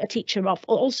are a teacher of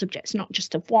all subjects, not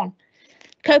just of one.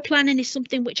 Co-planning is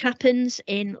something which happens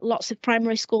in lots of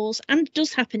primary schools and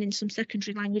does happen in some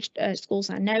secondary language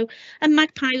schools, I know, and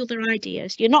magpie other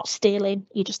ideas. You're not stealing,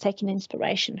 you're just taking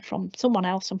inspiration from someone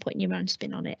else and putting your own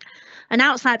spin on it. And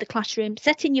outside the classroom,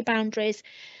 setting your boundaries,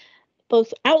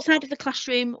 both outside of the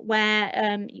classroom,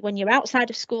 where when you're outside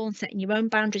of school, and setting your own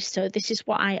boundaries. So this is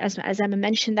what as Emma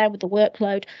mentioned there with the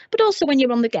workload, but also when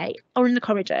you're on the gate or in the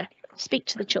corridor, speak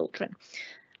to the children.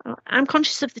 I'm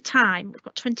conscious of the time. We've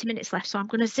got 20 minutes left, so I'm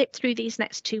going to zip through these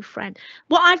next two frames.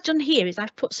 What I've done here is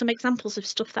I've put some examples of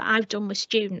stuff that I've done with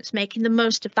students, making the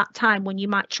most of that time when you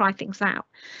might try things out.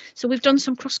 So we've done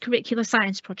some cross-curricular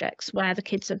science projects where the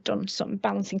kids have done some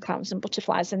balancing clouds and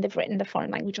butterflies, and they've written the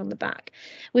foreign language on the back.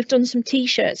 We've done some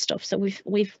t-shirt stuff, so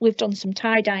we've done some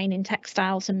tie-dyeing in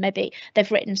textiles, and maybe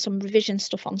they've written some revision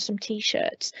stuff on some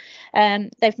t-shirts.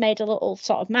 They've made a little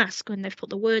sort of mask and they've put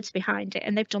the words behind it,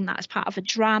 and they've done that as part of a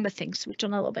drama thing. So we've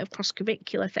done a little bit of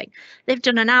cross-curricular thing. They've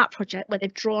done an art project where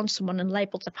they've drawn someone and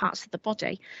labelled the parts of the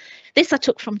body. This I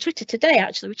took from Twitter today,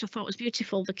 actually, which I thought was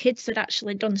beautiful. The kids had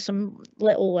actually done some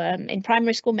little in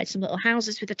primary school, made some little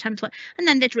houses with a template, and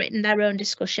then they'd written their own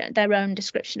description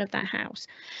of their house.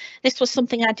 This was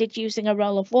something I did using a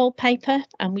roll of wallpaper,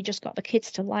 and we just got the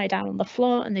kids to lie down on the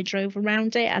floor and they drove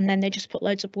around it, and then they just put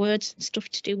loads of words and stuff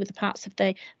to do with the parts of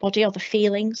the body or the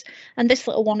feelings. And this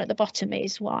little one at the bottom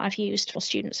is what I've used for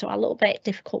students who are a little bit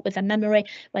difficult with their memory,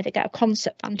 where they get a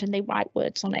concept band and they write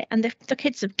words on it, and the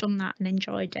kids have done that and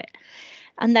enjoyed it.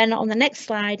 And then on the next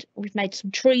slide, we've made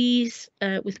some trees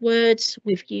with words.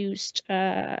 We've used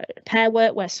pair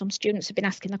work, where some students have been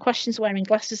asking the questions wearing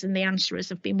glasses, and the answerers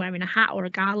have been wearing a hat or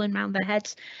a garland around their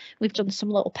heads. We've done some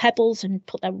little pebbles and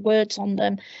put their words on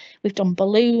them. We've done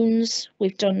balloons.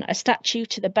 We've done a statue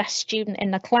to the best student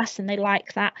in the class, and they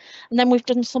like that. And then we've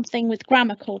done something with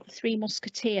grammar called the Three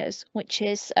Musketeers, which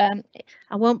is,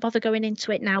 I won't bother going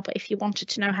into it now, but if you wanted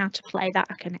to know how to play that,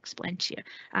 I can explain to you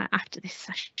after this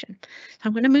session.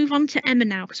 I'm going to move on to Emma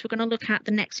now, because we're going to look at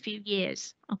the next few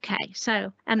years. Okay,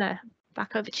 so Emma,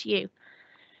 back over to you.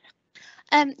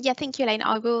 Yeah, thank you, Elaine.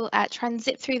 I will try and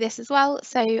zip through this as well.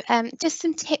 So just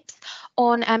some tips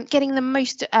on getting the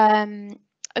most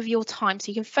of your time so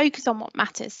you can focus on what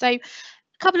matters. So a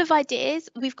couple of ideas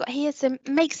we've got here: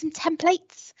 make some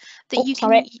templates that you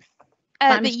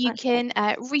can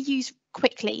reuse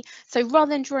quickly. So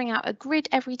rather than drawing out a grid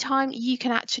every time,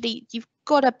 you've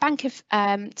got a bank of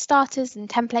starters and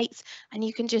templates, and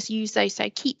you can just use those. So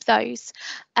keep those.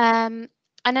 And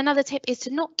another tip is to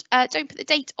don't put the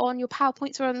date on your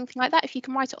PowerPoints or anything like that. If you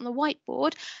can write it on the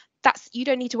whiteboard, you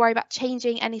don't need to worry about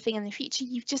changing anything in the future.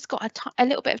 You've just got a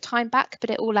little bit of time back, but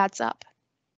it all adds up.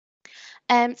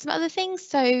 Some other things.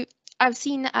 So I've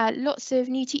seen lots of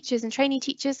new teachers and trainee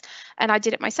teachers, and I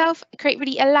did it myself, create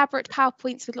really elaborate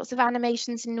PowerPoints with lots of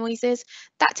animations and noises.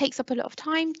 That takes up a lot of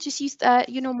time. Just use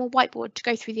your normal whiteboard to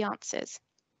go through the answers.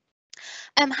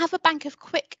 Have a bank of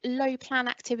quick, low plan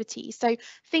activities. So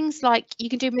things like you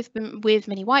can do with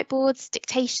mini whiteboards,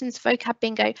 dictations, vocab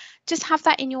bingo. Just have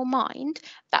that in your mind.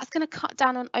 That's going to cut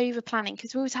down on over planning,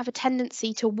 because we always have a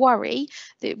tendency to worry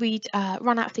that we'd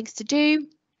run out of things to do.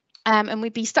 And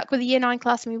we'd be stuck with a year 9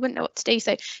 class and we wouldn't know what to do.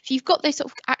 So if you've got those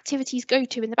sort of activities go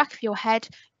to in the back of your head,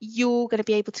 you're going to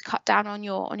be able to cut down on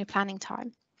your planning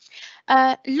time.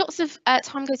 Lots of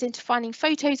time goes into finding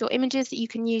photos or images that you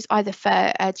can use either for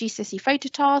GCSE photo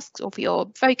tasks or for your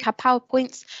vocab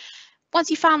PowerPoints.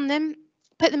 Once you found them,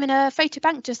 put them in a photo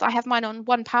bank. I have mine on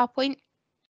one PowerPoint.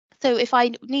 So if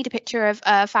I need a picture of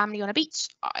a family on a beach,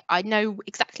 I know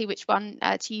exactly which one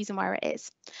to use and where it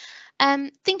is.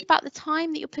 Think about the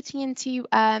time that you're putting into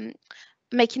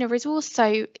making a resource.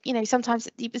 So, sometimes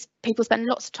people spend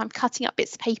lots of time cutting up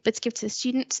bits of paper to give to the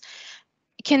students.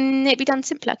 Can it be done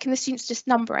simpler? Can the students just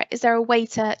number it? Is there a way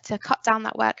to cut down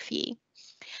that work for you?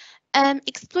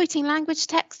 Exploiting language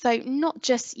text, so not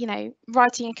just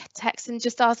writing a text and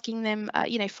just asking them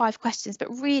 5 questions, but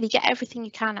really get everything you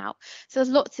can out. So there's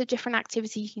lots of different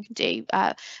activities you can do.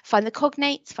 Find the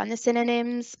cognates, find the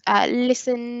synonyms,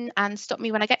 listen and stop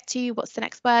me when I get to what's the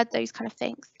next word, those kind of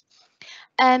things.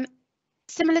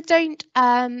 Similar, don't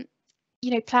plan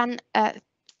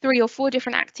 3 or 4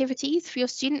 different activities for your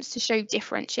students to show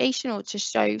differentiation or to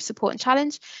show support and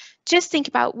challenge. Just think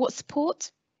about what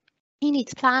support you need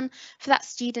to plan for that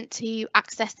student to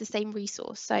access the same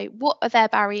resource. So what are their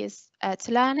barriers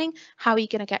to learning? How are you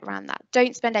going to get around that?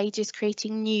 Don't spend ages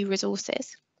creating new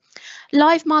resources.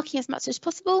 Live marking as much as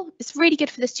possible. It's really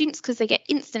good for the students because they get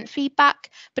instant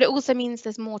feedback, but it also means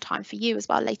there's more time for you as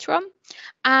well later on.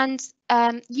 And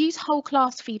use whole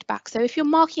class feedback. So if you're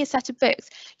marking a set of books,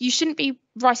 you shouldn't be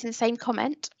writing the same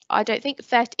comment. I don't think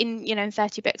in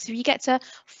 30 books. If you get to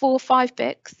 4 or 5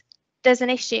 books, there's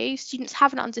an issue, students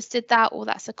haven't understood that, or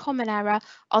that's a common error,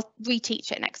 I'll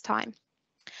reteach it next time.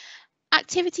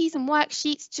 Activities and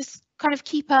worksheets, just kind of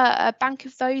keep a bank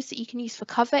of those that you can use for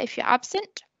cover if you're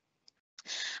absent.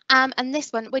 And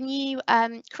this one, when you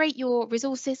create your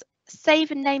resources,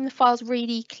 save and name the files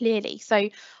really clearly. So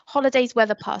holidays,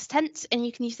 weather, past tense, and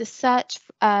you can use the search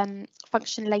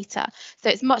function later. So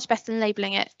it's much better than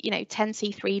labeling it,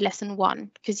 10C3 lesson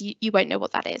 1, because you won't know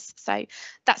what that is. So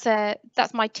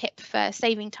that's my tip for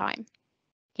saving time.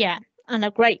 Yeah, and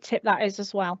a great tip that is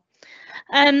as well.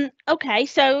 Okay,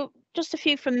 so just a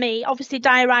few from me. Obviously,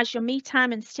 diarise your me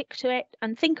time and stick to it,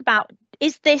 and think about,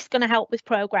 is this going to help with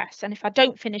progress? And if I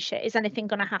don't finish it, is anything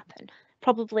going to happen?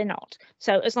 Probably not.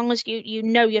 So as long as you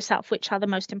know yourself, which are the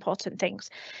most important things.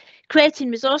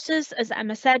 Creating resources, as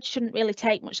Emma said, shouldn't really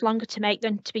take much longer to make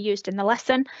than to be used in the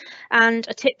lesson. And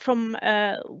a tip from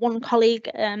one colleague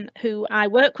who I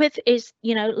work with is,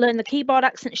 learn the keyboard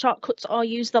accent shortcuts or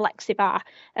use the Lexibar,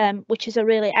 which is a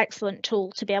really excellent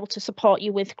tool to be able to support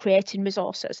you with creating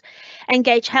resources.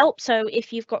 Engage help. So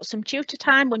if you've got some tutor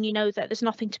time when you know that there's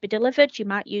nothing to be delivered, you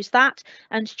might use that.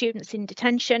 And students in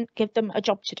detention, give them a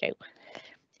job to do.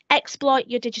 Exploit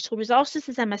your digital resources,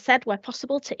 as Emma said, where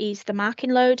possible, to ease the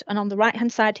marking load. And on the right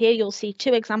hand side here, you'll see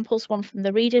 2 examples, one from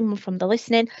the reading, one from the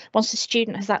listening. Once the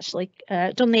student has actually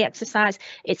done the exercise,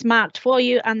 it's marked for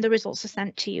you and the results are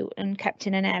sent to you and kept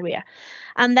in an area.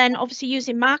 And then obviously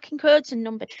using marking codes and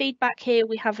numbered feedback, here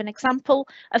we have an example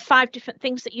of 5 different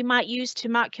things that you might use to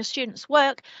mark your students'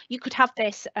 work. You could have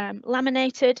this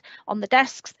laminated on the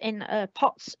desks in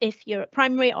pots if you're at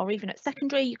primary, or even at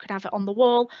secondary. You could have it on the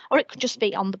wall, or it could just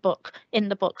be on the in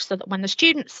the book, so that when the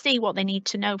students see what they need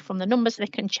to know from the numbers, they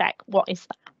can check what is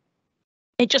that.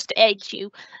 It just aids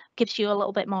you, gives you a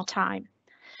little bit more time.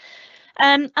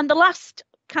 And the last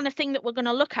kind of thing that we're going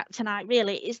to look at tonight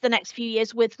really is the next few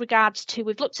years with regards to,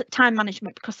 we've looked at time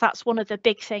management because that's one of the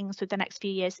big things with the next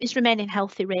few years, is remaining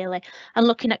healthy really, and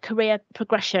looking at career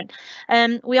progression.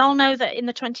 We all know that in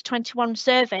the 2021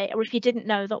 survey, or if you didn't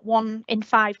know, that 1 in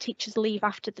 5 teachers leave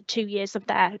after the 2 years of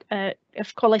their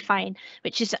of qualifying,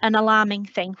 which is an alarming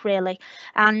thing really.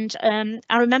 And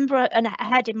I remember a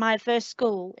head in my first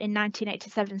school in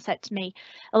 1987 said to me,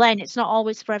 Elaine, it's not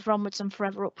always forever onwards and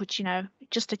forever upwards, you know,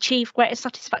 just achieve greater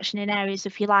satisfaction in areas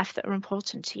of your life that are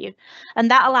important to you.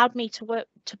 And that allowed me to work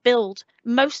to build,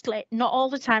 mostly, not all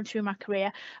the time through my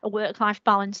career, a work-life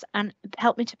balance, and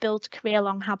helped me to build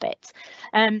career-long habits.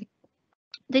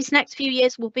 These next few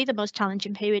years will be the most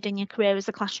challenging period in your career as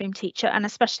a classroom teacher, and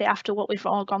especially after what we've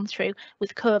all gone through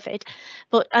with COVID.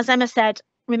 But as Emma said,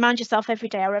 remind yourself every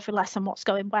day or every lesson what's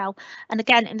going well. And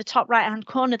again, in the top right hand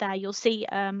corner there, you'll see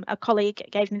a colleague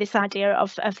gave me this idea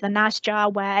of the nice jar,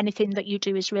 where anything that you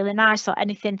do is really nice, or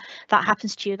anything that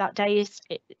happens to you that day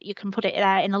you can put it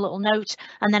there in a little note,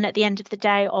 and then at the end of the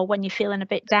day, or when you're feeling a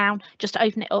bit down, just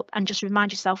open it up and just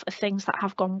remind yourself of things that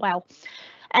have gone well.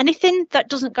 Anything that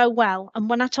doesn't go well, and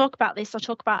when I talk about this, I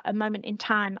talk about a moment in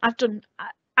time.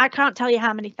 I can't tell you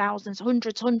how many thousands,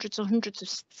 hundreds of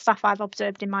staff I've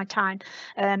observed in my time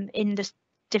in the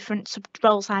different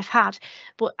roles I've had.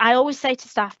 But I always say to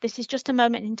staff, this is just a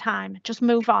moment in time, just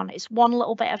move on. It's one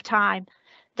little bit of time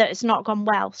that has not gone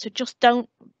well. So just don't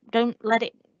let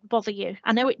it bother you.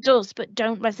 I know it does, but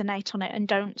don't resonate on it and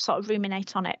don't sort of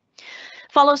ruminate on it.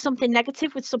 Follow something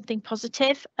negative with something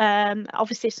positive.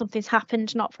 Obviously, if something's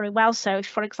happened not very well, so if,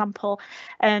 for example,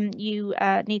 you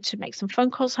need to make some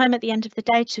phone calls home at the end of the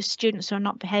day to students who are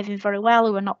not behaving very well,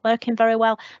 who are not working very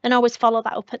well, then always follow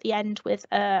that up at the end with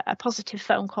a positive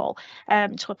phone call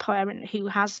to a parent who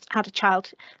has had a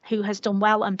child who has done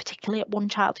well, and particularly at one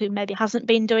child who maybe hasn't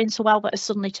been doing so well but has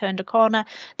suddenly turned a corner.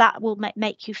 That will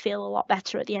make you feel a lot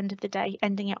better at the end of the day,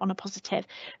 ending it on a positive.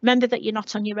 Remember that you're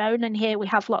not on your own, and here we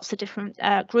have lots of different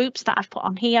groups that I've put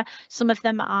on here. Some of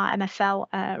them are MFL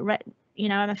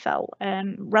MFL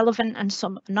relevant, and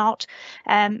some not.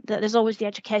 That there's always the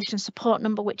education support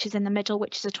number, which is in the middle,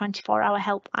 which is a 24-hour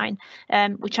helpline,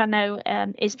 which I know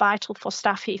is vital for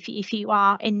staff if you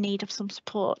are in need of some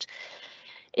support.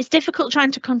 It's difficult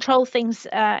trying to control things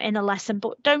in a lesson,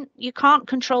 but you can't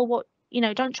control what,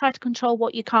 don't try to control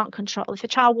what you can't control. If a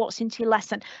child walks into your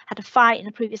lesson, had a fight in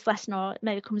a previous lesson, or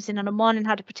maybe comes in on a morning,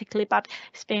 had a particularly bad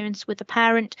experience with a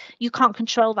parent, you can't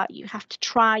control that. You have to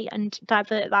try and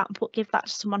divert that and give that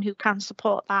to someone who can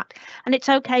support that. And it's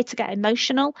okay to get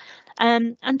emotional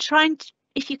and trying to,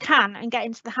 if you can, and get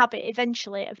into the habit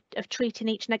eventually of treating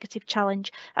each negative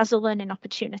challenge as a learning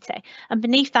opportunity. And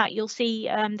beneath that, you'll see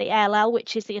the ALL,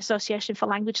 which is the Association for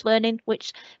Language Learning,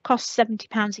 which costs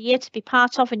 £70 a year to be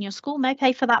part of, and your school may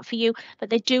pay for that for you, but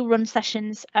they do run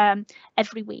sessions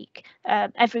every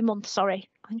month, sorry.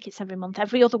 I think it's every month,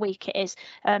 every other week it is,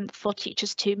 for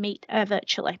teachers to meet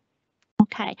virtually.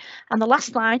 Okay, and the last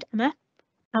slide, Emma,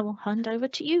 I will hand over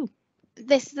to you.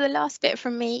 This is the last bit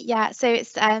from me. Yeah, so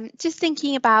it's just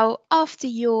thinking about, after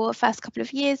your first couple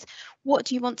of years, what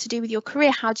do you want to do with your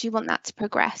career? How do you want that to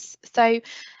progress? So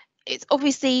it's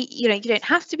obviously, you don't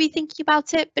have to be thinking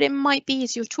about it, but it might be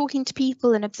as you're talking to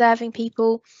people and observing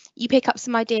people, you pick up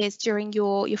some ideas during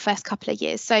your first couple of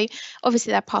years. So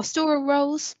obviously there are pastoral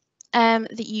roles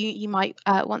that you might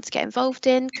want to get involved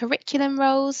in, curriculum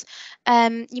roles.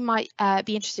 You might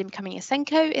be interested in becoming a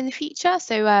SENCO in the future.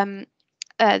 So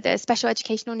the Special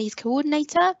Educational Needs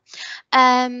Coordinator.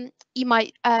 You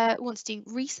might want to do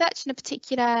research in a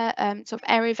particular sort of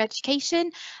area of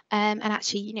education, and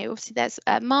actually, obviously there's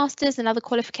masters and other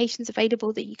qualifications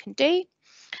available that you can do.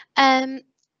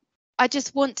 I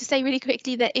just want to say really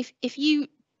quickly that if you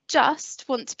just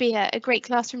want to be a great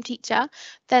classroom teacher,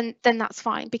 then that's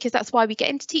fine, because that's why we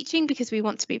get into teaching, because we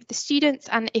want to be with the students.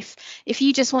 And if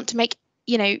you just want to make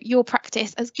your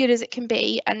practice as good as it can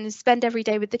be and spend every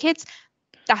day with the kids,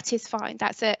 that is fine.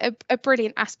 That's a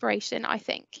brilliant aspiration, I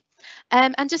think.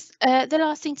 And just the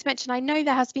last thing to mention, I know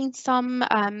there has been some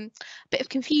bit of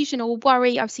confusion or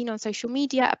worry I've seen on social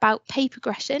media about pay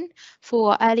progression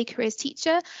for early careers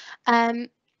teacher.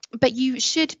 But you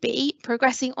should be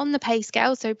progressing on the pay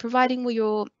scale. So providing all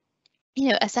your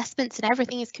assessments and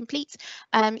everything is complete,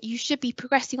 you should be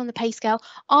progressing on the pay scale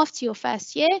after your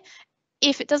first year.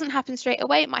 If it doesn't happen straight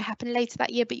away, it might happen later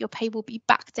that year, but your pay will be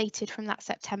backdated from that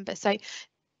September. So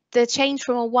the change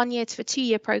from a 1 year to a 2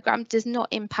 year programme does not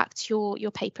impact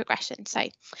your pay progression. So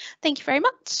thank you very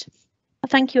much.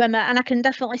 Thank you, Emma, and I can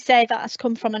definitely say that has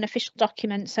come from an official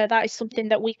document, so that is something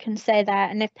that we can say there.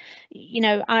 And if you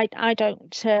know, I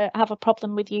don't have a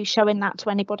problem with you showing that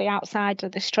to anybody outside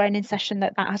of this training session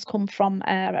that has come from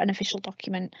an official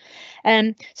document.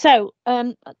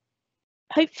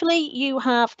 Hopefully you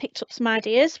have picked up some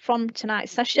ideas from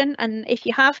tonight's session, and if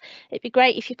you have, it'd be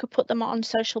great if you could put them on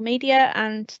social media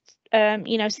and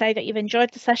you know, say that you've enjoyed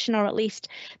the session, or at least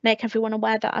make everyone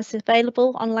aware that it's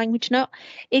available on LanguageNote.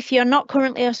 If you're not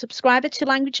currently a subscriber to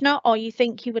LanguageNote, or you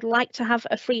think you would like to have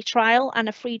a free trial and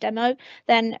a free demo,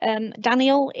 then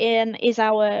Daniel is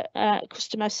our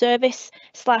customer service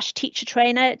 / teacher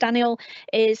trainer. Daniel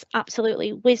is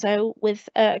absolutely whizzo with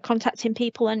contacting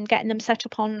people and getting them set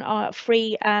up on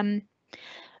free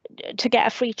to get a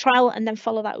free trial, and then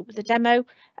follow that up with a demo.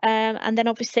 And then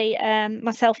obviously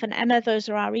myself and Emma, those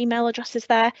are our email addresses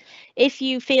there. If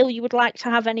you feel you would like to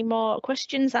have any more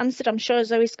questions answered, I'm sure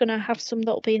Zoe's going to have some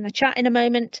that will be in the chat in a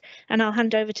moment, and I'll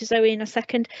hand over to Zoe in a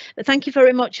second. But thank you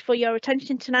very much for your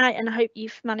attention tonight, and I hope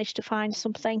you've managed to find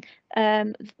something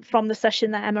from the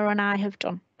session that Emma and I have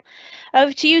done.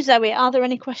 Over to you, Zoe. Are there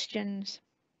any questions?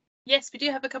 Yes, we do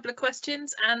have a couple of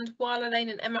questions, and while Elaine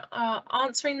and Emma are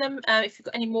answering them, if you've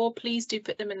got any more, please do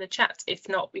put them in the chat. If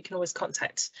not, we can always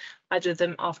contact either of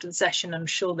them after the session. I'm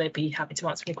sure they'd be happy to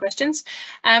answer any questions.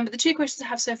 But the two questions I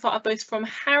have so far are both from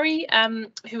Harry,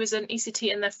 who is an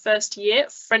ECT in their first year,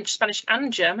 French, Spanish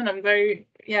and German. I'm very,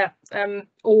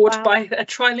 awed by a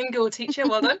trilingual teacher.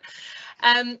 Well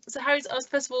done. So Harry's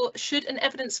asked, first of all, should an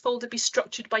evidence folder be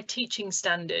structured by teaching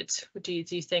standard? Do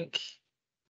you think?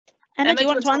 Emma, do you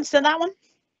want to answer that one?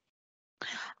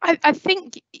 I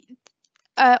think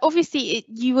obviously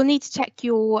you will need to check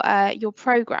your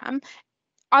program.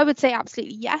 I would say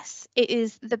absolutely yes. It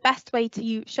is the best way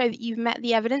to show that you've met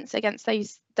the evidence against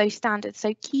those standards.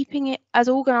 So keeping it as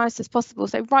organised as possible.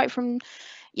 So right from,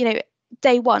 you know,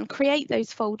 day one, create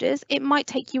those folders. It might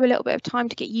take you a little bit of time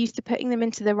to get used to putting them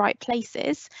into the right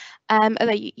places.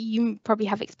 Although you probably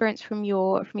have experience from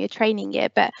your training year,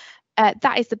 but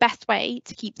that is the best way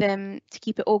to keep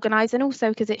it organised, and also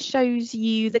because it shows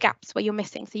you the gaps where you're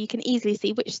missing, so you can easily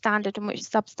see which standard and which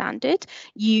substandard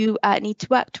you need to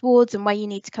work towards and where you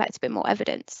need to collect a bit more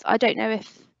evidence. I don't know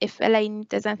if Elaine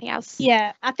does anything else.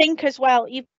 Yeah, I think as well,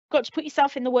 you've got to put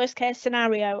yourself in the worst case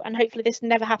scenario, and hopefully this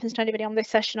never happens to anybody on this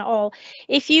session at all.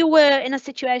 If you were in a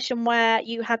situation where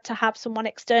you had to have someone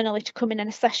externally to come in and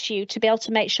assess you to be able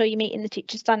to make sure you're meeting the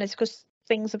teacher standards because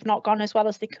things have not gone as well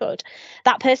as they could,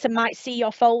 that person might see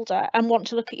your folder and want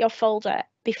to look at your folder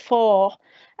before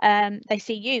they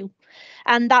see you,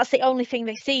 and that's the only thing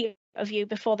they see of you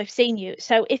before they've seen you.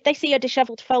 So if they see a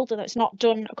dishevelled folder that's not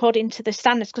done according to the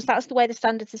standards, because that's the way the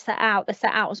standards are set out, they're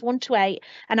set out as 1 to 8,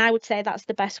 and I would say that's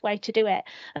the best way to do it.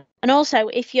 And also,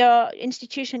 if your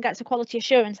institution gets a quality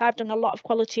assurance, I've done a lot of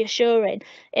quality assuring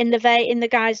in the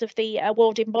guise of the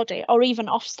awarding body, or even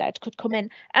Ofsted could come in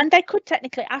and they could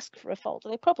technically ask for a folder.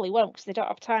 They probably won't because they don't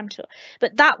have time to,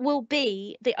 but that will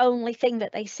be the only thing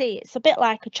that they see. It's a bit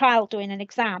like a child doing an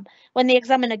exam. When the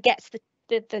examiner gets the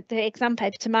exam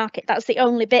paper to market, that's the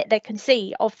only bit they can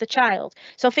see of the child.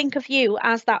 So think of you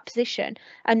as that position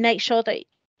and make sure that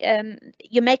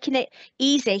you're making it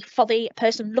easy for the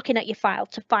person looking at your file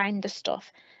to find the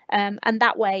stuff. And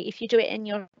that way, if you do it in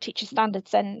your teacher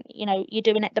standards, then you know you're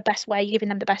doing it the best way, you're giving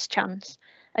them the best chance,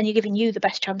 and you're giving you the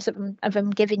best chance of them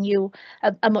giving you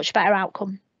a much better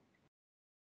outcome.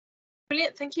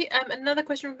 Brilliant, thank you. Another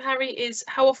question from Harry is,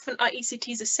 how often are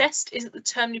ECTs assessed? Is it the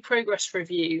termly progress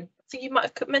review? I think you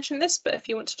might have mentioned this, but if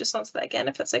you want to just answer that again,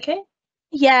 if that's okay.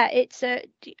 Yeah, it's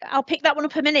I'll pick that one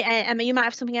up a minute, Emma. You might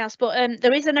have something else, but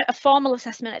there is a formal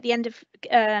assessment at the end of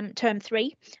term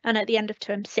 3 and at the end of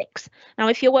term 6. Now,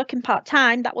 if you're working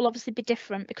part-time, that will obviously be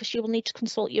different because you will need to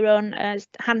consult your own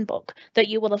handbook that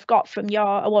you will have got from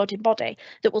your awarding body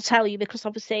that will tell you, because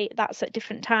obviously that's at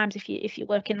different times if you're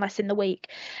working less in the week.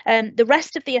 The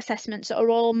rest of the assessments are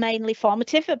all mainly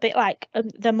formative, a bit like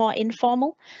they're more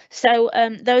informal. So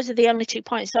those are the only 2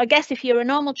 points. So I guess if you're a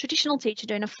normal traditional teacher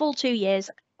doing a full 2 years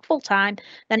full time,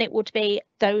 then it would be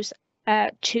those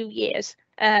 2 years,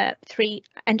 3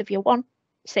 end of year 1,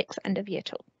 6 end of year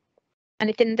 2.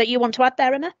 Anything that you want to add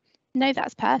there, Emma? No,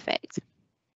 that's perfect.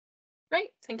 Great,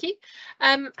 thank you.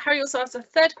 Harry also asked a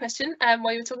third question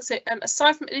while you were talking. So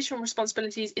aside from additional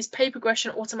responsibilities, is pay progression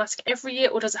automatic every year,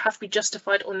 or does it have to be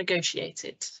justified or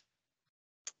negotiated?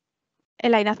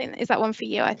 Elaine, I think is that one for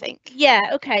you, I think. Yeah,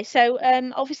 okay. So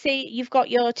obviously you've got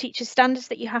your teacher standards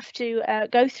that you have to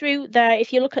go through there.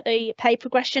 If you look at the pay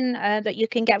progression that you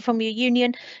can get from your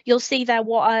union, you'll see there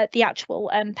what the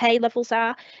actual pay levels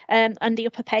are and the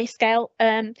upper pay scale.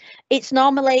 It's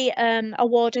normally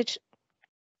awarded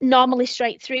normally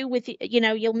straight through with, you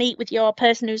know, you'll meet with your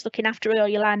person who's looking after it or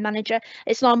your line manager.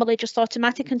 It's normally just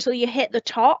automatic until you hit the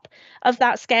top of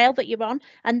that scale that you're on,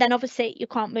 and then obviously you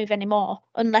can't move anymore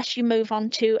unless you move on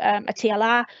to a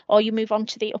TLR or you move on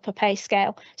to the upper pay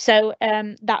scale. So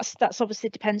that's obviously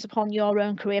depends upon your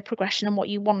own career progression and what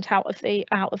you want out of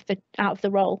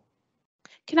the role.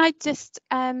 Can I just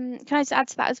add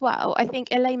to that as well? I think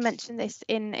Elaine mentioned this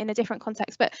in a different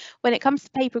context, but when it comes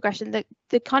to pay progression,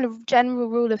 the kind of general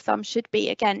rule of thumb should be,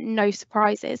 again, no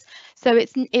surprises. So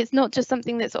it's not just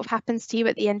something that sort of happens to you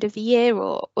at the end of the year,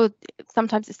 or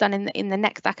sometimes it's done in the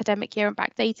next academic year and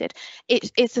backdated.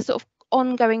 It's a sort of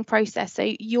ongoing process.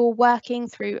 So you're working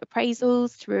through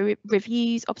appraisals, through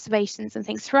reviews, observations, and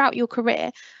things throughout your career.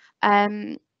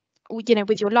 You know,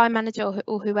 with your line manager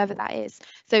or whoever that is.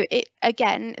 So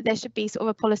again, there should be sort of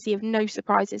a policy of no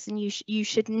surprises, and you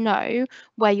should know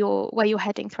where you're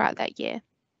heading throughout that year.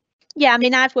 Yeah, I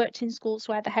mean, I've worked in schools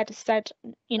where the head has said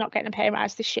you're not getting a pay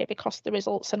rise this year because the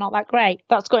results are not that great.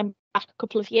 That's going back a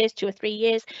couple of years, 2 or 3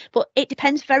 years, but it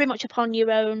depends very much upon your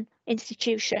own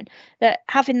institution. That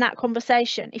having that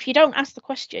conversation, if you don't ask the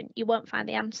question, you won't find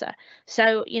the answer.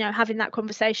 So, you know, having that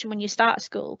conversation when you start a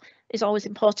school is always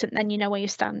important. Then you know where you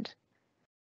stand.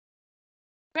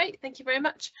 Great, thank you very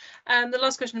much. The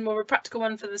last question, more of a practical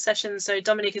one for the session. So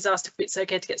Dominic has asked if it's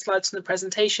okay to get slides from the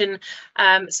presentation.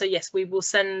 So yes, we will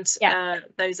send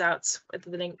those out with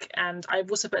the link, and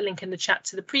I've also put a link in the chat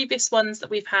to the previous ones that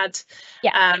we've had.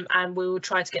 And we will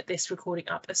try to get this recording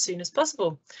up as soon as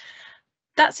possible.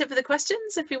 That's it for the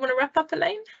questions. If you want to wrap up,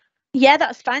 Elaine. Yeah,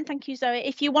 that's fine. Thank you, Zoe.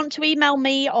 If you want to email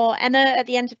me or Emma at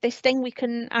the end of this thing,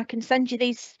 I can send you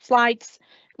these slides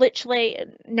literally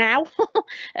now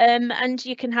and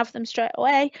you can have them straight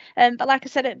away. But like I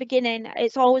said at the beginning,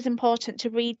 it's always important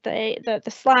to read the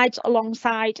slides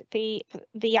alongside the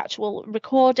actual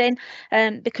recording,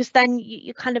 because then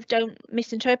you kind of don't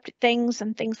misinterpret things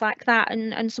and things like that,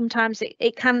 and sometimes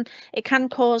it can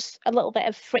cause a little bit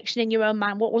of friction in your own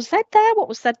mind. What was said there? What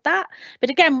was said that? But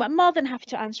again, I'm more than happy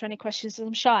to answer any questions, as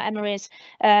I'm sure Emma is.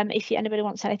 If anybody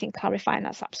wants anything clarifying,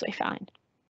 that's absolutely fine.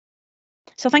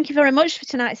 So thank you very much for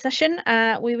tonight's session.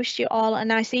 We wish you all a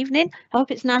nice evening. I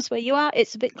hope it's nice where you are.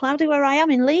 It's a bit cloudy where I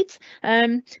am in Leeds.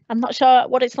 I'm not sure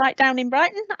what it's like down in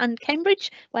Brighton and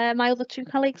Cambridge, where my other 2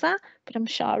 colleagues are, but I'm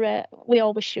sure we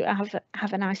all wish you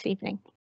have a nice evening.